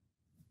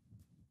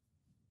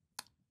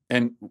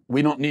 And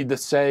we don't need to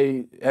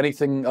say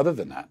anything other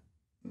than that.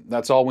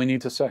 That's all we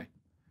need to say.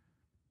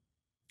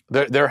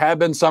 There have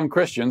been some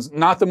Christians,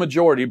 not the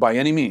majority by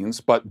any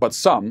means, but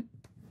some,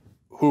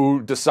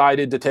 who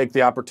decided to take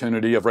the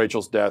opportunity of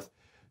Rachel's death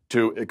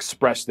to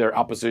express their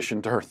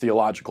opposition to her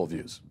theological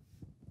views.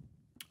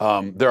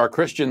 There are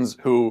Christians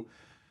who,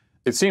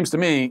 it seems to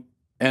me,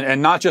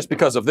 and not just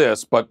because of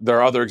this, but there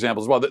are other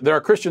examples as well, there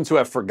are Christians who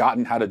have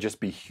forgotten how to just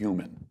be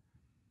human.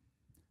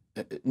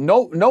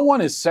 No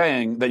one is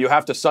saying that you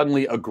have to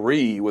suddenly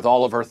agree with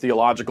all of her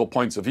theological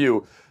points of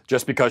view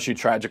just because she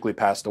tragically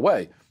passed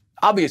away.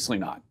 Obviously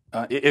not.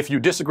 If you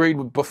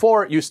disagreed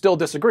before, you still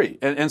disagree.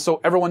 And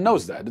so everyone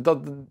knows that.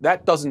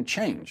 That doesn't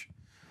change.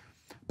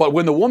 But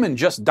when the woman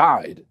just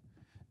died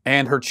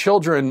and her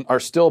children are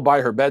still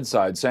by her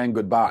bedside saying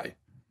goodbye,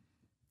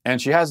 and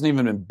she hasn't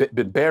even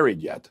been buried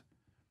yet,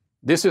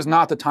 this is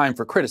not the time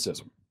for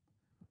criticism.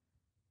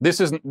 This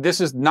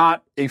is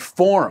not a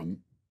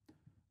forum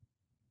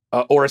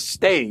or a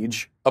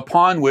stage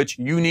upon which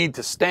you need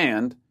to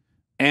stand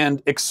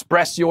and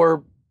express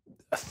your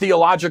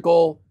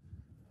theological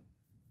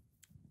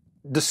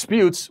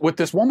disputes with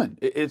this woman.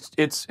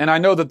 It's and I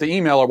know that the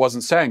emailer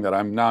wasn't saying that.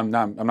 I'm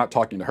not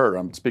talking to her.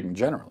 I'm speaking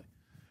generally.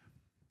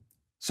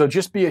 So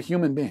just be a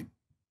human being.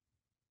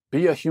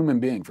 Be a human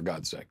being, for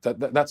God's sake.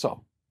 That's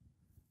all.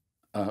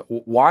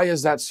 Why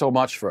is that so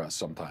much for us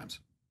sometimes?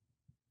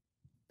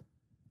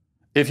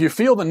 If you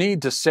feel the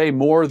need to say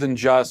more than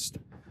just,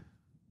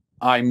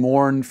 I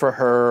mourn for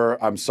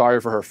her, I'm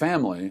sorry for her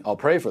family, I'll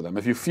pray for them.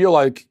 If you feel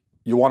like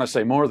you want to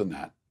say more than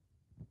that,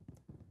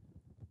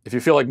 if you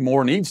feel like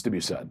more needs to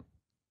be said,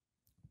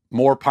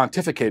 more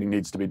pontificating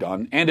needs to be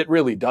done, and it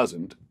really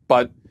doesn't,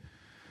 but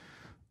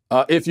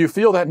if you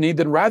feel that need,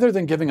 then rather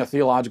than giving a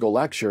theological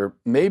lecture,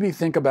 maybe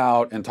think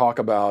about and talk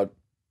about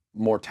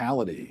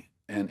mortality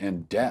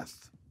and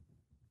death.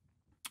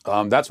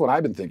 That's what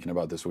I've been thinking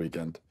about this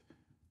weekend.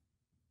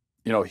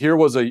 You know, here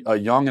was a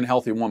young and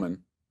healthy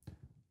woman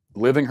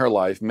living her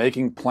life,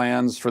 making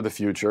plans for the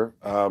future,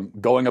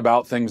 going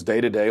about things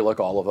day to day like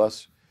all of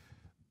us,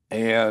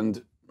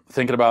 and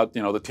thinking about, the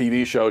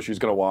TV show she's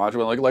going to watch,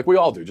 like we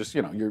all do. Just,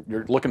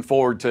 you're looking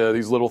forward to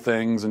these little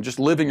things and just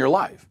living your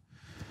life.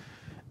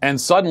 And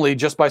suddenly,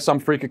 just by some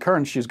freak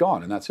occurrence, she's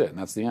gone, and that's it, and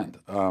that's the end.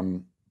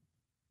 And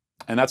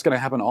that's going to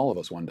happen to all of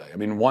us one day. I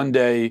mean, one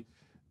day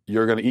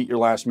you're going to eat your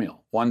last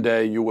meal. One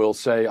day you will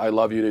say, I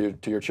love you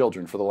to your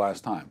children for the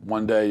last time.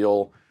 One day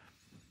you'll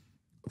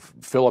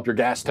fill up your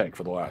gas tank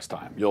for the last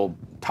time. You'll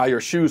tie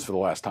your shoes for the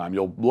last time.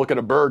 You'll look at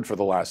a bird for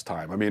the last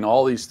time. I mean,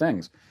 all these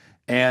things.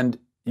 And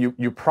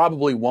you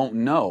probably won't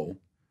know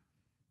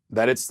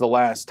that it's the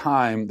last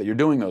time that you're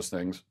doing those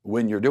things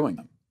when you're doing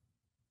them.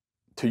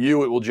 To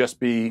you, it will just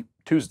be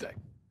Tuesday.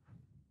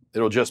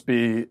 It'll just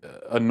be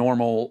a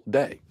normal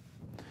day.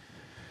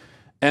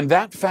 And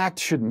that fact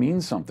should mean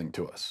something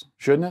to us,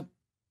 shouldn't it?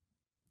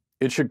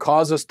 It should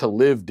cause us to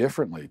live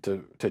differently,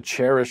 to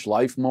cherish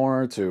life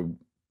more, to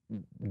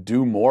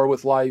do more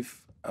with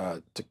life,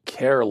 to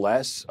care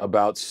less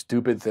about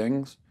stupid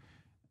things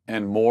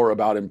and more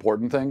about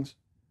important things.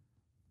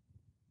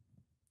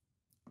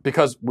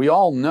 Because we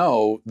all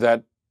know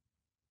that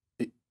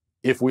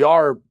if we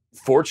are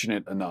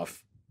fortunate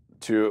enough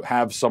to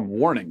have some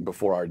warning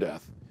before our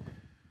death,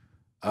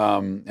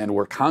 and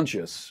we're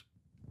conscious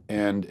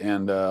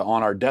and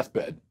on our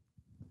deathbed,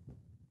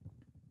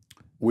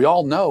 we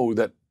all know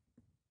that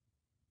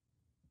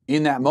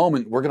in that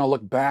moment, we're going to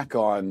look back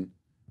on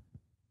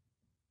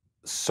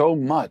so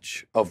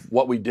much of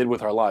what we did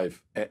with our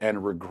life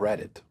and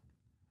regret it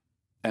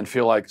and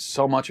feel like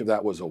so much of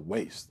that was a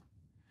waste.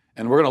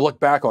 And we're going to look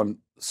back on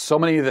so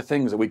many of the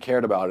things that we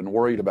cared about and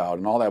worried about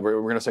and all that.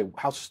 We're going to say,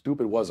 how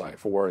stupid was I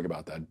for worrying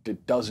about that?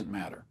 It doesn't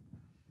matter.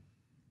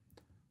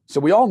 So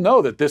we all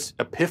know that this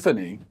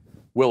epiphany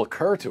will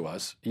occur to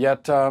us,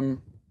 yet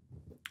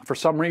for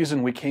some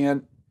reason we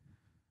can't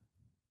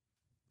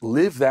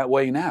live that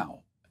way now.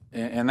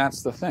 And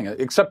that's the thing,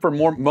 except for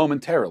more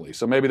momentarily.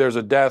 So maybe there's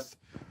a death,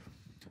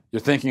 you're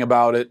thinking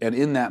about it, and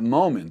in that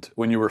moment,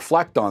 when you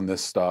reflect on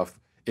this stuff,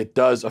 it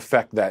does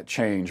affect that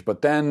change.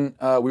 But then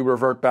we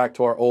revert back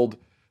to our old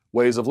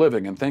ways of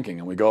living and thinking,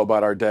 and we go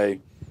about our day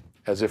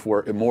as if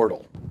we're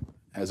immortal,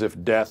 as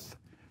if death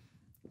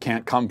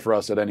can't come for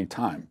us at any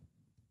time.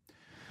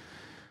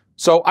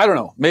 So I don't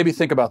know, maybe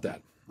think about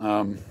that.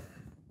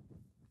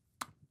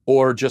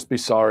 Or just be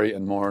sorry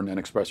and mourn and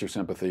express your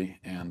sympathy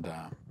and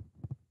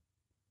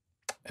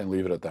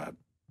leave it at that.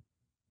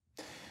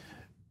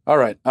 All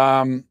right.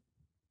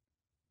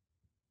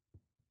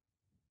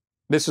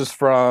 This is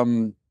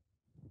from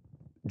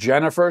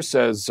Jennifer,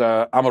 says,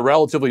 I'm a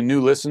relatively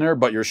new listener,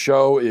 but your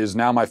show is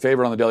now my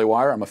favorite on the Daily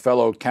Wire. I'm a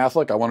fellow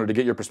Catholic. I wanted to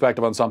get your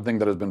perspective on something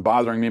that has been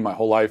bothering me my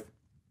whole life.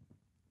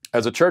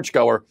 As a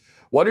churchgoer,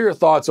 what are your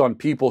thoughts on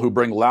people who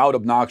bring loud,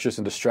 obnoxious,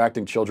 and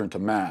distracting children to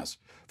Mass?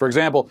 For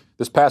example,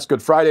 this past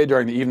Good Friday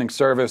during the evening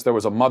service, there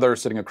was a mother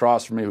sitting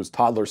across from me whose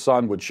toddler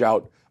son would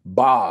shout,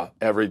 "Bah,"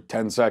 every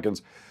 10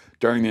 seconds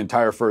during the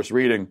entire first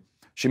reading.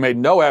 She made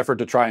no effort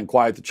to try and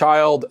quiet the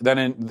child.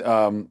 Then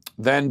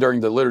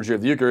during the liturgy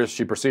of the Eucharist,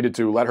 she proceeded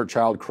to let her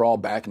child crawl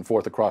back and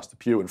forth across the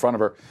pew in front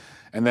of her,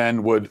 and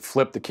then would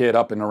flip the kid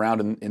up and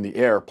around in the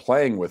air,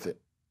 playing with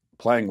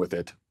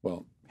it.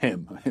 Well,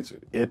 him.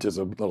 It is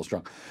a little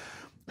strong.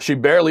 She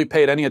barely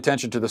paid any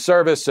attention to the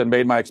service and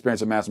made my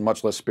experience at Mass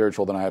much less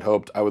spiritual than I had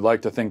hoped. I would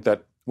like to think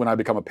that when I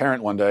become a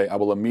parent one day, I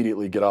will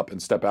immediately get up and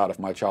step out if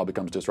my child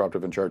becomes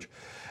disruptive in church.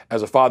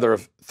 As a father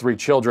of 3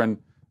 children,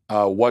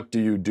 what do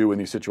you do in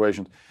these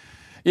situations?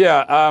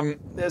 Yeah,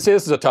 see,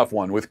 this is a tough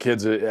one with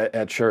kids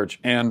at church.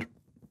 And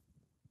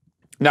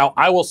now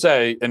I will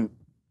say, and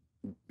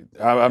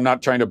I'm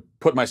not trying to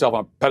put myself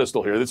on a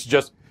pedestal here. This is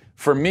just,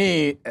 for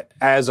me,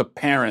 as a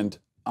parent,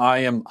 I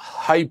am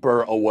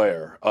hyper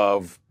aware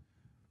of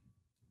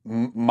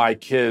my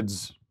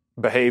kids'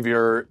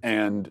 behavior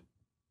and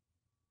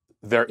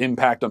their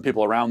impact on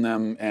people around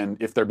them, and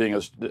if they're being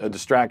a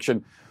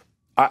distraction.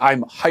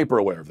 I'm hyper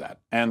aware of that.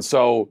 And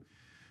so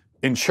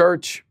in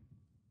church,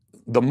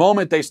 the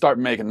moment they start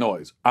making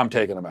noise, I'm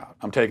taking them out.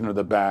 I'm taking them to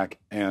the back,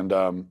 and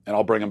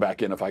I'll bring them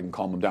back in if I can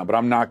calm them down. But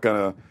I'm not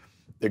going to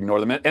ignore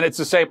them. And it's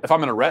the same if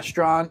I'm in a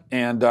restaurant,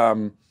 and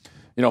the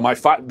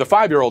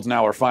 5-year-olds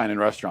now are fine in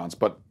restaurants,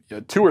 but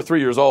 2 or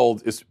 3 years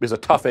old is a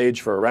tough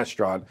age for a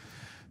restaurant.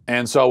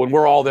 And so when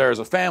we're all there as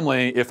a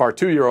family, if our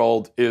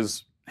 2-year-old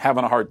is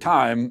having a hard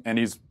time and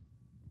he's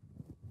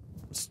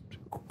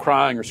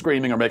crying or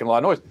screaming or making a lot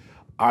of noise,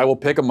 I will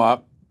pick him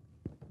up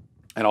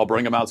and I'll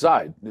bring him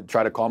outside and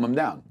try to calm him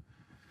down.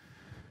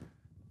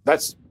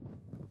 That's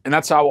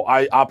how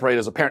I operate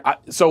as a parent.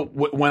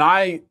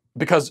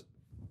 Because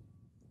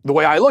the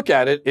way I look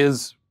at it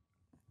is,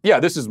 yeah,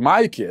 this is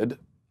my kid,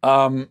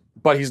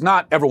 but he's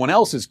not everyone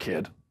else's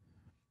kid.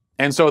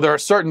 And so there are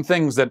certain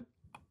things and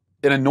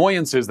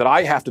annoyances that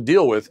I have to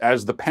deal with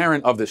as the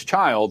parent of this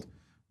child,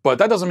 but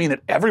that doesn't mean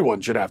that everyone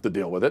should have to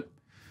deal with it.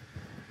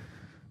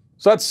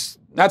 So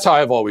that's how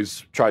I've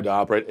always tried to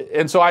operate.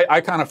 And so I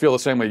kind of feel the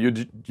same way you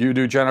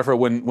do, Jennifer,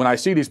 when I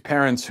see these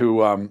parents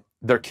who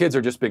their kids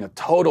are just being a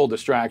total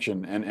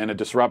distraction and a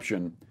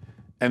disruption,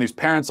 and these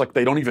parents, like,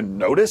 they don't even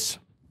notice.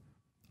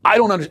 I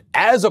don't understand.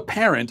 As a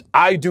parent,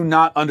 I do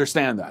not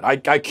understand that. I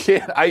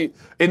can't.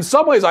 In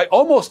some ways, I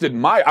almost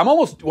admire. I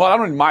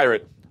don't admire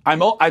it.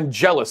 I'm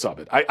jealous of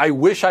it. I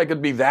wish I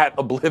could be that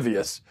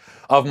oblivious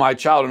of my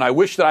child, and I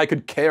wish that I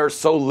could care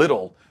so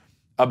little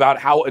about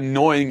how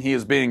annoying he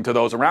is being to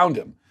those around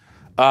him.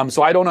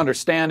 So I don't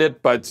understand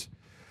it, but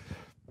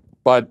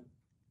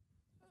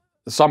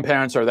some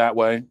parents are that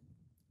way,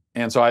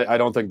 and so I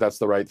don't think that's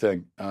the right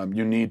thing.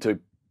 You need to,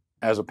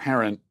 as a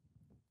parent,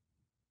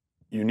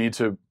 you need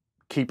to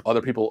keep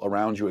other people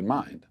around you in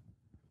mind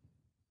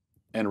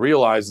and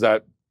realize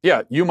that,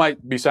 yeah, you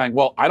might be saying,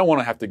 well, I don't want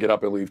to have to get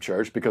up and leave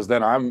church because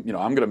then I'm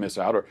going to miss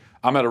out, or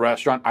I'm at a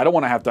restaurant. I don't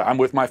want to have to, I'm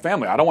with my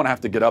family. I don't want to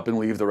have to get up and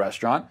leave the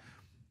restaurant.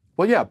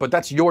 Well, yeah, but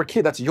that's your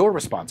kid. That's your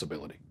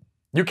responsibility.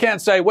 You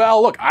can't say,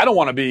 well, look, I don't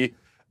want to be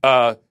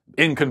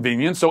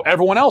inconvenienced, so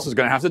everyone else is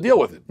going to have to deal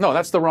with it. No,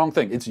 that's the wrong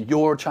thing. It's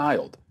your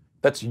child.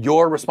 That's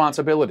your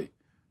responsibility.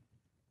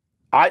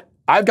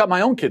 I've got my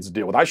own kids to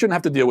deal with. I shouldn't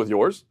have to deal with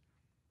yours.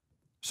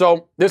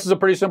 So this is a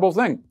pretty simple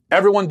thing.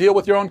 Everyone deal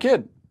with your own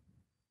kid.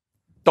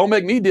 Don't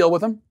make me deal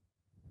with them.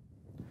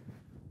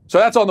 So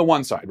that's on the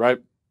one side, right?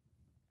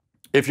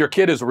 If your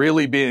kid is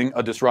really being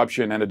a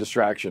disruption and a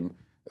distraction,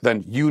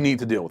 then you need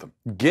to deal with him.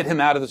 Get him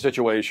out of the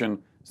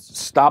situation.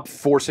 Stop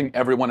forcing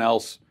everyone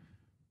else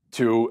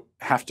to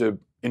have to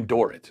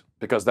endure it,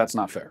 because that's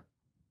not fair.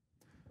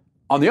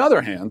 On the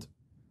other hand,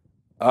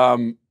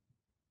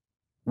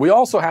 we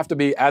also have to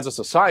be, as a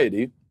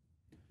society,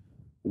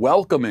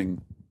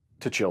 welcoming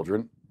to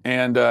children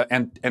and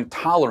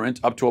tolerant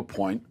up to a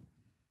point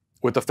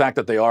with the fact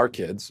that they are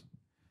kids.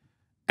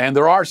 And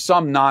there are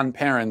some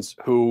non-parents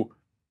who,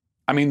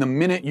 the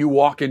minute you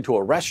walk into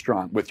a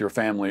restaurant with your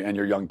family and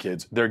your young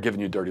kids, they're giving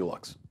you dirty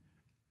looks.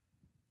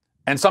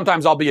 And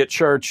sometimes I'll be at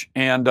church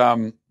and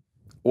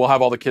we'll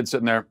have all the kids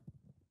sitting there,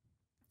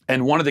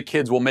 and one of the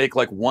kids will make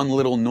like one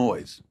little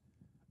noise,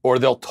 or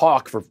they'll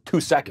talk for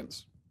 2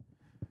 seconds.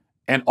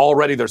 And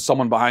already there's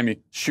someone behind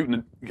me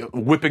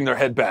whipping their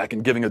head back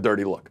and giving a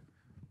dirty look.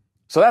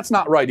 So that's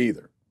not right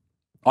either.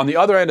 On the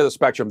other end of the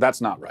spectrum, that's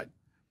not right.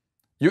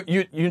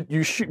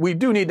 We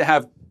do need to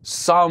have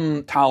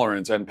some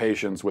tolerance and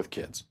patience with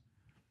kids.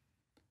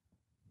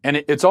 And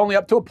it's only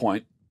up to a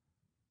point,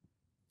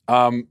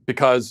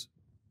 because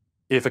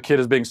if a kid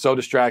is being so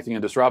distracting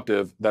and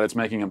disruptive that it's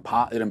making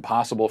it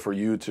impossible for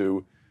you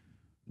to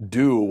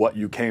do what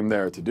you came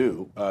there to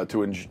do,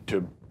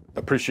 to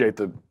appreciate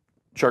the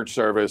church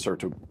service or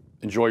to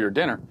enjoy your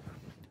dinner,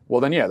 well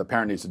then, yeah, the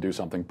parent needs to do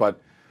something.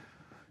 But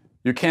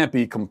you can't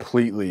be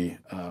completely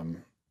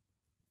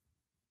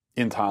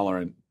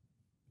intolerant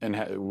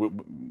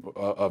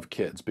of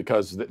kids,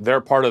 because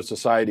they're part of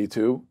society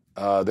too.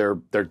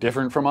 They're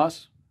different from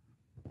us.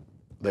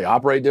 They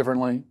operate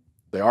differently.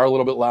 They are a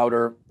little bit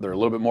louder. They're a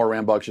little bit more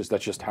rambunctious.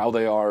 That's just how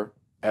they are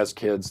as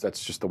kids.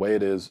 That's just the way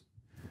it is.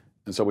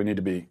 And so we need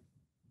to be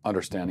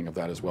understanding of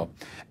that as well.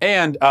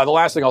 And the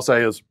last thing I'll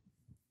say is,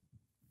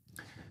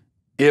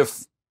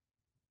 if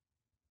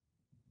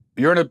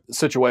you're in a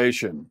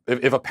situation,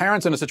 if a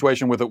parent's in a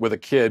situation with a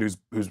kid who's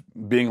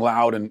being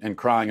loud and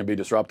crying and be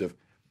disruptive,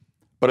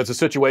 but it's a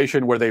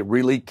situation where they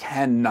really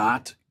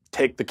cannot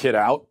take the kid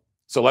out,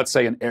 so let's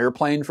say an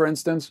airplane, for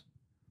instance,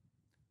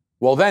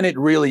 well, then it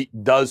really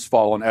does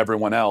fall on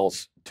everyone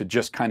else to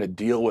just kind of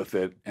deal with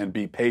it and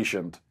be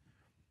patient,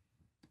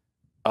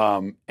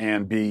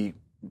 and be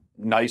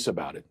nice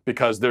about it,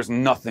 because there's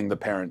nothing the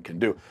parent can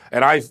do.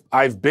 And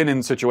I've been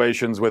in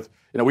situations with,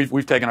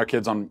 we've taken our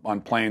kids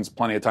on planes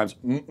plenty of times.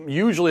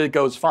 Usually it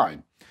goes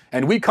fine.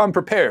 And we come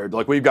prepared.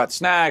 Like, we've got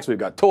snacks, we've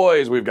got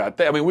toys, we've got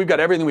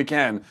everything we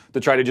can to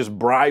try to just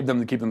bribe them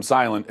to keep them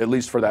silent, at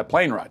least for that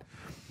plane ride.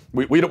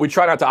 We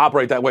try not to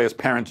operate that way as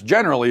parents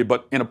generally,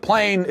 but in a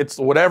plane, it's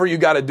whatever you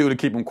got to do to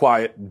keep them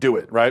quiet, do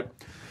it, right?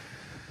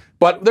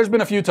 But there's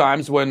been a few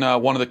times when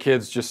one of the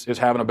kids just is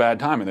having a bad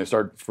time and they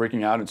start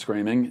freaking out and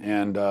screaming.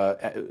 And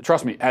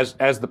trust me,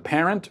 as the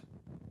parent,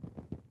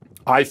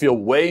 I feel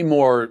way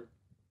more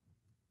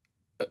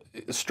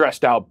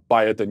stressed out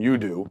by it than you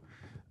do.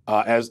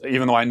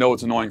 Even though I know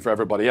it's annoying for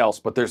everybody else,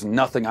 but there's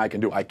nothing I can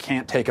do. I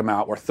can't take them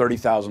out. We're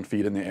 30,000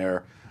 feet in the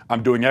air.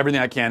 I'm doing everything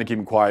I can to keep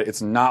them quiet.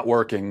 It's not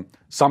working.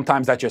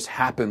 Sometimes that just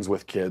happens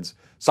with kids.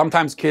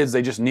 Sometimes kids,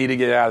 they just need to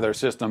get out of their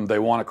system. They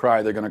want to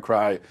cry. They're going to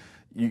cry.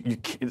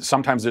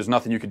 Sometimes there's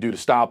nothing you can do to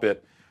stop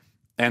it.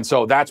 And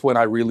so that's when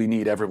I really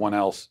need everyone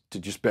else to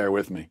just bear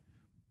with me,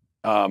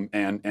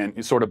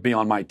 and sort of be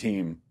on my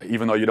team,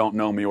 even though you don't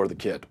know me or the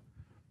kid.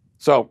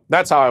 So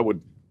that's how I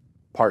would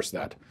parse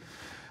that.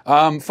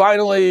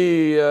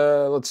 Finally,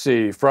 let's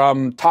see,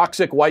 from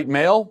Toxic White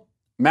Male,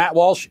 Matt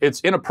Walsh: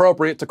 it's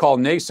inappropriate to call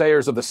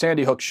naysayers of the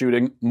Sandy Hook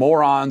shooting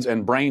morons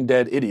and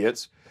brain-dead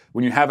idiots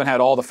when you haven't had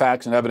all the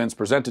facts and evidence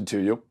presented to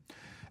you.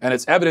 And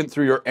it's evident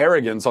through your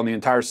arrogance on the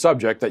entire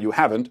subject that you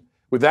haven't.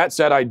 With that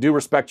said, I do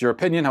respect your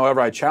opinion. However,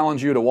 I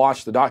challenge you to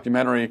watch the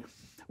documentary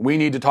We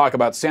Need to Talk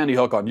About Sandy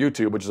Hook on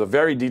YouTube, which is a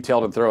very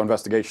detailed and thorough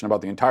investigation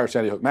about the entire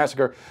Sandy Hook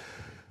massacre,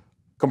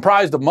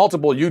 comprised of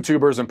multiple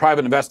YouTubers and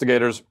private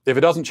investigators. If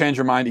it doesn't change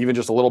your mind even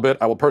just a little bit,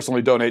 I will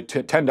personally donate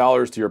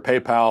 $10 to your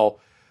PayPal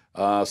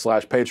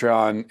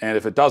 /Patreon. And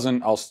if it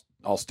doesn't,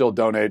 I'll still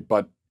donate.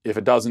 But if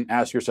it doesn't,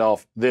 ask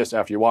yourself this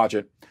after you watch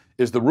it.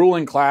 Is the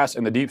ruling class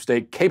and the deep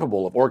state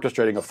capable of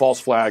orchestrating a false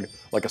flag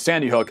like a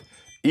Sandy Hook,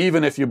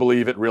 even if you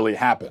believe it really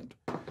happened?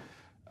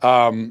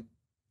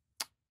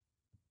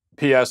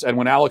 P.S. And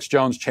when Alex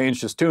Jones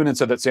changed his tune and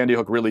said that Sandy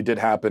Hook really did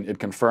happen, it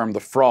confirmed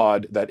the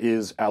fraud that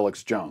is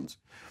Alex Jones.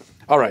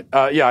 All right.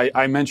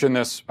 I mentioned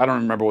this. I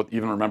don't remember what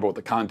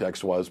the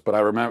context was, but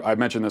I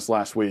mentioned this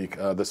last week,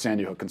 the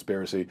Sandy Hook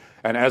conspiracy.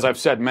 And as I've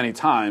said many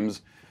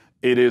times,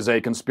 it is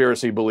a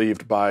conspiracy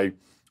believed by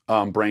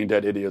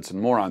brain-dead idiots and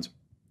morons.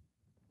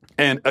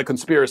 And a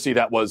conspiracy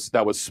that was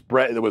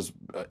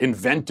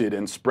invented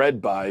and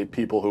spread by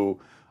people who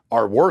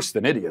are worse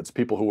than idiots,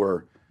 people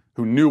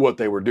who knew what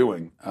they were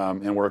doing,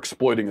 and were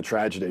exploiting a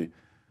tragedy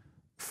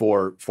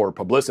for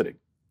publicity.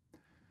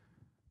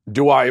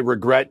 Do I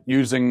regret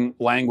using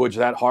language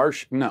that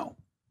harsh? No.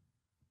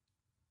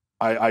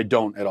 I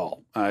don't at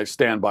all. I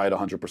stand by it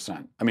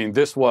 100%. I mean,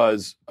 this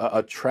was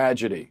a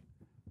tragedy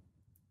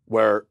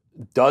where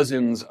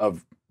dozens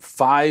of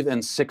 5-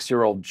 and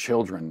 6-year-old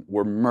children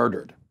were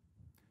murdered.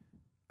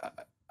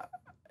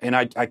 And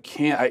I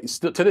can't,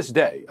 still to this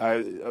day,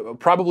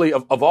 probably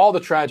of all the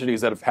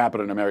tragedies that have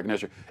happened in American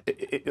history,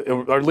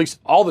 or at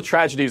least all the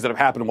tragedies that have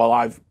happened while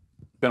I've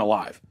been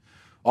alive,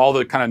 all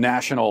the kind of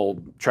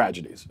national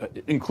tragedies,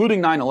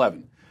 including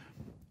 9/11,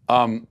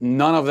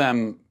 none of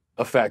them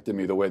affected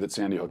me the way that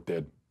Sandy Hook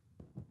did,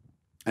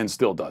 and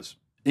still does.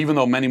 Even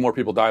though many more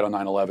people died on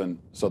 9/11,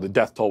 so the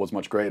death toll was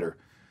much greater.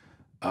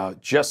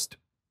 Just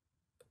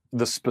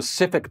the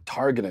specific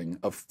targeting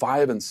of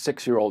 5- and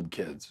 6-year-old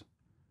kids.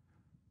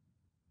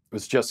 It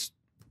was just,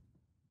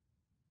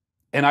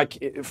 and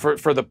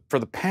for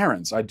the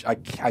parents, I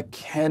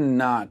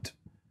cannot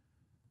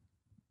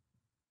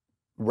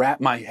wrap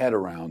my head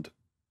around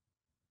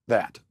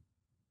that,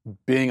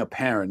 being a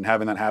parent and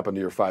having that happen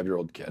to your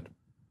 5-year-old kid.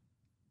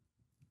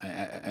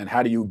 And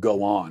how do you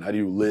go on? How do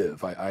you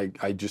live? I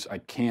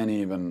can't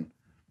even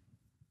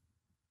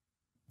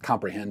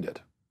comprehend it.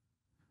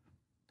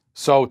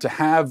 So to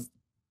have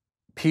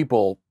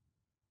people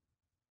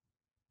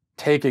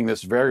taking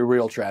this very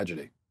real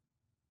tragedy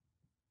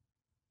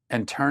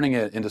and turning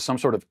it into some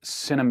sort of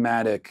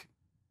cinematic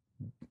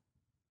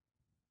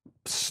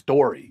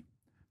story,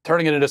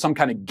 turning it into some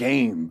kind of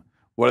game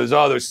where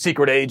there's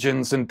secret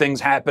agents and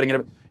things happening.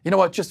 And you know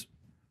what? Just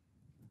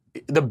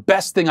the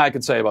best thing I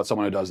could say about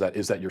someone who does that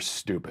is that you're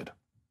stupid.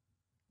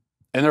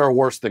 And there are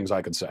worse things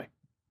I could say.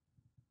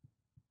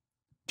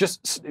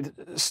 Just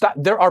stop.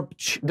 There are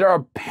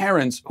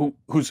parents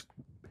whose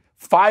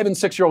 5- and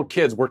 6-year-old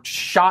kids were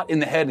shot in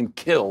the head and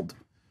killed.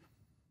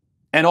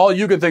 And all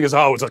you can think is,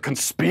 oh, it's a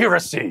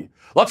conspiracy.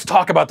 Let's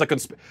talk about the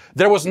conspiracy.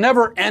 There was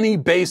never any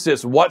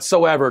basis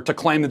whatsoever to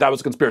claim that was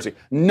a conspiracy.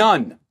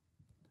 None.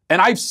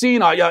 And I've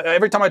seen,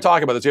 every time I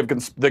talk about this, you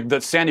have the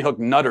Sandy Hook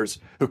nutters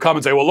who come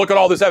and say, well, look at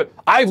all this evidence.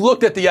 I've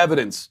looked at the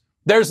evidence.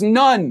 There's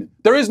none.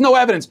 There is no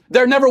evidence.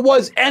 There never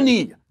was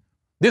any.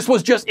 This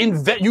was just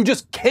you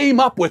just came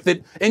up with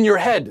it in your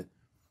head.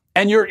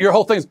 And your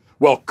whole thing is,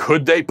 well,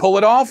 could they pull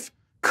it off?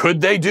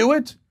 Could they do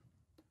it?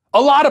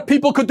 A lot of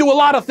people could do a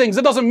lot of things.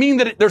 It doesn't mean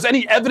that there's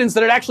any evidence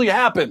that it actually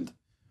happened.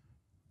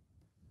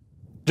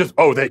 Just,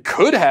 oh, they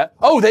could have.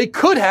 Oh, they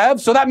could have.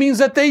 So that means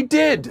that they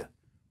did.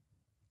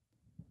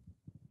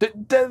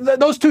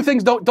 Those two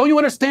things, don't you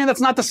understand? That's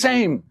not the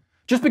same.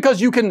 Just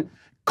because you can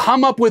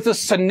come up with a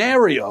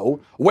scenario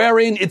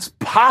wherein it's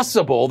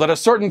possible that a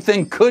certain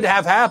thing could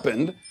have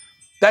happened,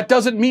 that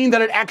doesn't mean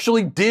that it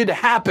actually did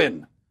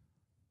happen.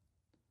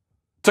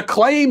 To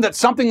claim that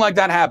something like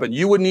that happened,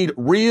 you would need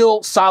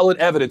real solid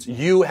evidence.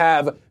 You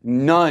have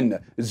none,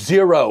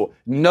 zero,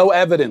 no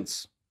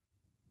evidence.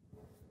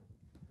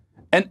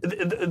 And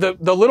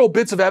the little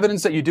bits of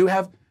evidence that you do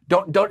have,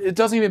 it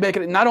doesn't even make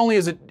it. Not only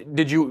is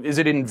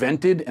it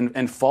invented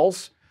and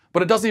false,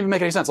 but it doesn't even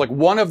make any sense. Like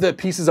one of the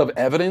pieces of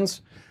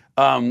evidence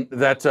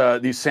that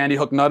these Sandy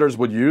Hook nutters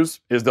would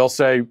use is they'll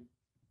say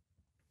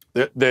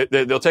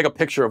they'll take a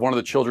picture of one of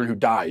the children who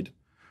died,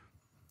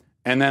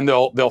 and then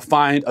they'll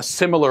find a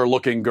similar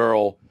looking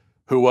girl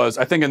who was,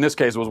 I think in this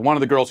case, it was one of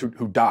the girls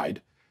who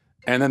died,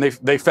 and then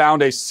they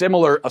found a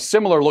similar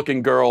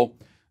looking girl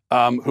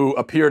who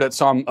appeared at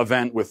some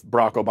event with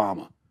Barack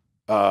Obama.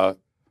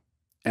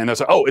 And they'll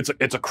say, oh,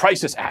 it's a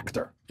crisis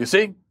actor. You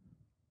see?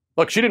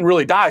 Look, she didn't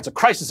really die. It's a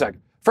crisis actor.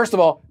 First of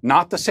all,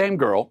 not the same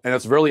girl, and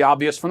it's really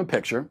obvious from the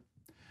picture.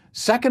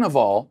 Second of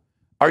all,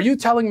 are you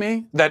telling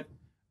me that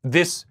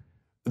this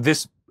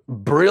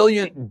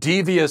brilliant,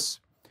 devious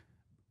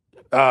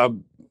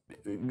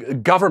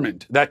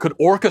government that could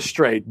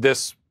orchestrate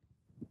this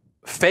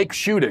fake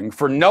shooting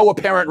for no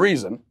apparent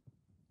reason,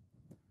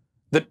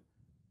 that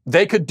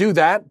they could do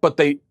that, but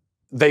they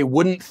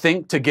wouldn't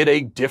think to get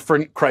a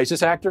different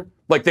crisis actor?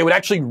 Like they would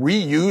actually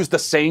reuse the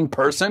same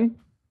person?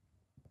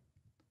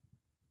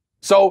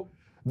 So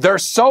they're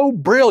so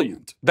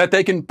brilliant that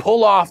they can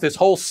pull off this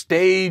whole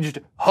staged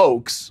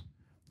hoax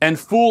and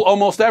fool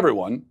almost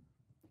everyone,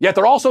 yet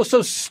they're also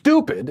so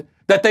stupid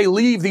that they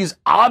leave these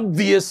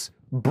obvious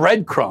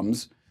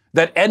breadcrumbs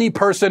that any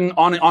person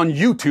on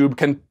YouTube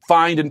can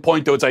find and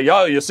point to and say,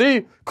 yo, you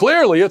see,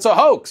 clearly it's a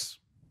hoax.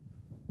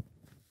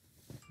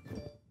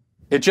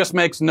 It just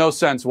makes no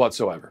sense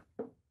whatsoever.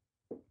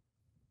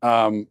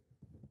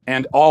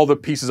 And all the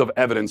pieces of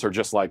evidence are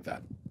just like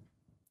that.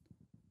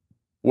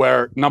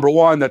 Where, number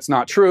one, that's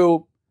not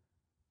true.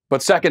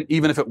 But second,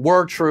 even if it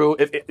were true,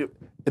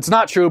 it's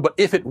not true, but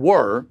if it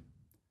were,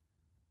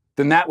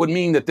 then that would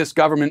mean that this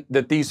government,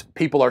 that these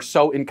people are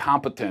so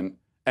incompetent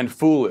and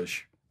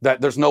foolish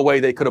that there's no way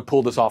they could have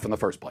pulled this off in the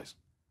first place.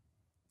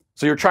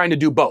 So you're trying to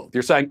do both.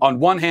 You're saying, on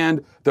one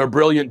hand, they're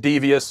brilliant,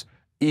 devious,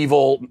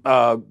 evil,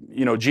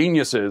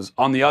 geniuses.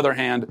 On the other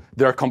hand,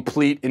 they're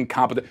complete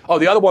incompetent. Oh,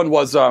 the other one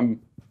was,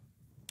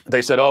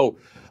 they said,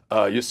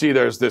 you see,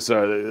 there's this,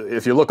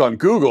 if you look on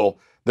Google,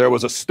 there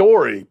was a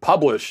story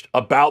published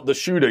about the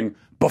shooting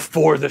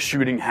before the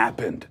shooting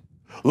happened.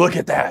 Look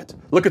at that.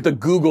 Look at the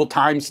Google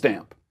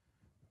timestamp.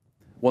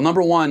 Well,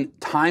 number one,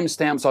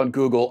 timestamps on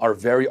Google are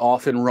very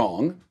often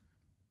wrong.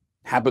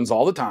 Happens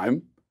all the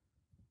time.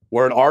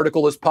 Where an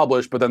article is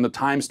published, but then the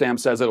timestamp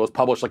says that it was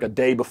published like a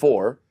day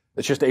before.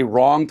 It's just a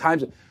wrong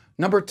timestamp.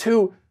 Number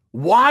two,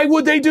 why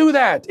would they do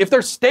that? If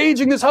they're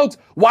staging this hoax,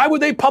 why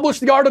would they publish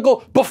the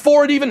article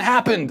before it even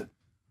happened?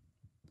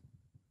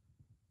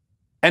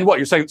 And what,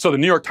 you're saying, so the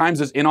New York Times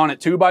is in on it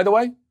too, by the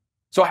way?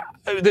 So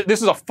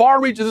this is a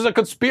far-reach, this is a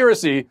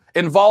conspiracy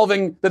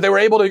involving that they were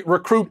able to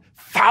recruit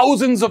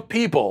thousands of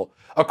people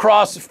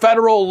across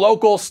federal,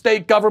 local,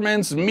 state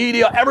governments,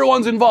 media,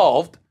 everyone's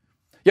involved.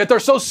 Yet they're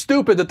so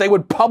stupid that they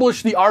would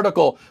publish the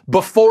article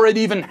before it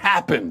even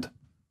happened.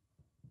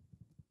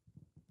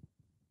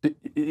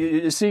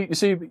 You see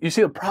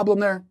the problem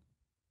there?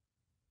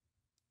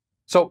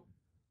 So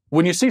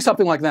when you see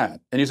something like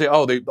that, and you say,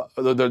 oh, the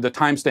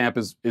timestamp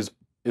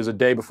is a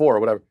day before or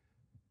whatever,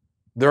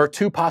 there are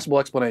two possible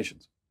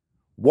explanations.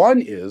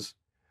 One is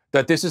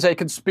that this is a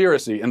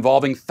conspiracy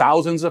involving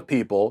thousands of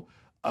people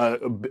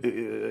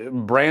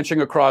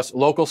branching across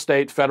local,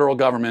 state, federal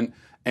government,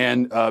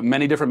 and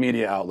many different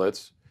media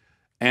outlets.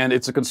 And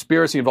it's a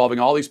conspiracy involving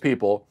all these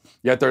people,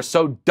 yet they're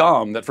so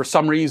dumb that for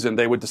some reason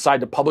they would decide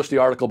to publish the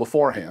article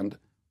beforehand.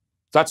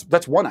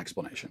 That's one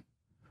explanation.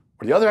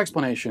 Or the other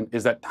explanation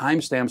is that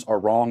timestamps are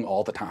wrong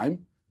all the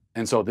time,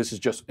 and so this is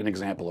just an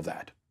example of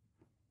that.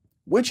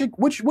 Which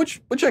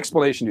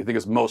explanation do you think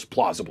is most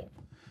plausible?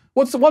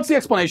 What's the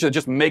explanation that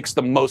just makes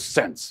the most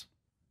sense?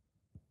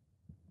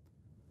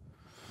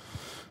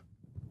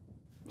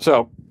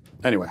 So,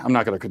 anyway, I'm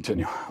not going to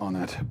continue on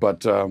that,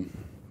 but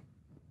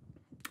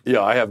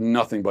yeah, I have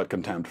nothing but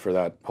contempt for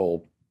that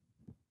whole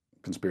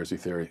conspiracy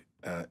theory.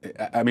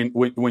 I mean,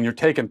 when you're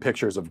taking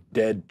pictures of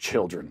dead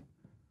children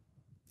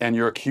and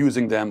you're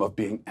accusing them of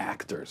being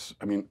actors,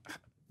 I mean,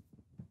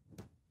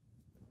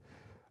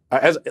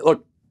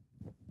 look,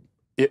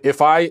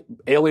 if I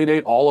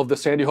alienate all of the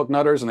Sandy Hook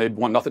nutters and they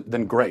want nothing,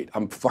 then great.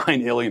 I'm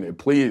fine alienated.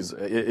 Please,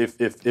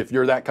 if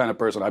you're that kind of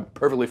person, I'm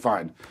perfectly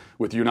fine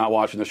with you not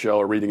watching the show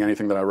or reading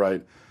anything that I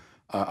write.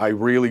 I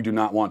really do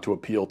not want to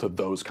appeal to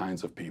those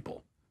kinds of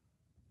people.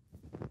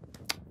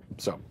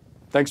 So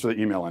thanks for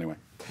the email anyway.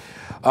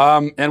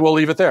 And we'll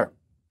leave it there.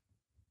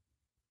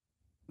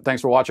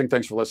 Thanks for watching.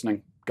 Thanks for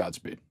listening.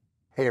 Godspeed.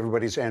 Hey,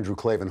 everybody, it's Andrew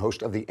Klavan,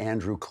 host of The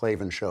Andrew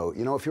Klavan Show.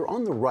 You know, if you're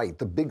on the right,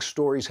 the big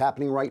stories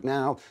happening right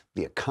now,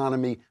 the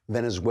economy,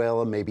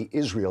 Venezuela, maybe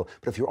Israel.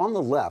 But if you're on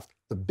the left,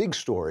 the big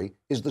story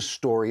is the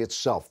story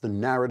itself, the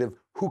narrative,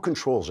 who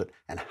controls it,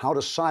 and how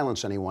to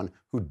silence anyone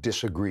who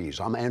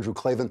disagrees. I'm Andrew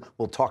Klavan.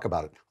 We'll talk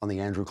about it on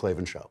The Andrew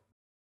Klavan Show.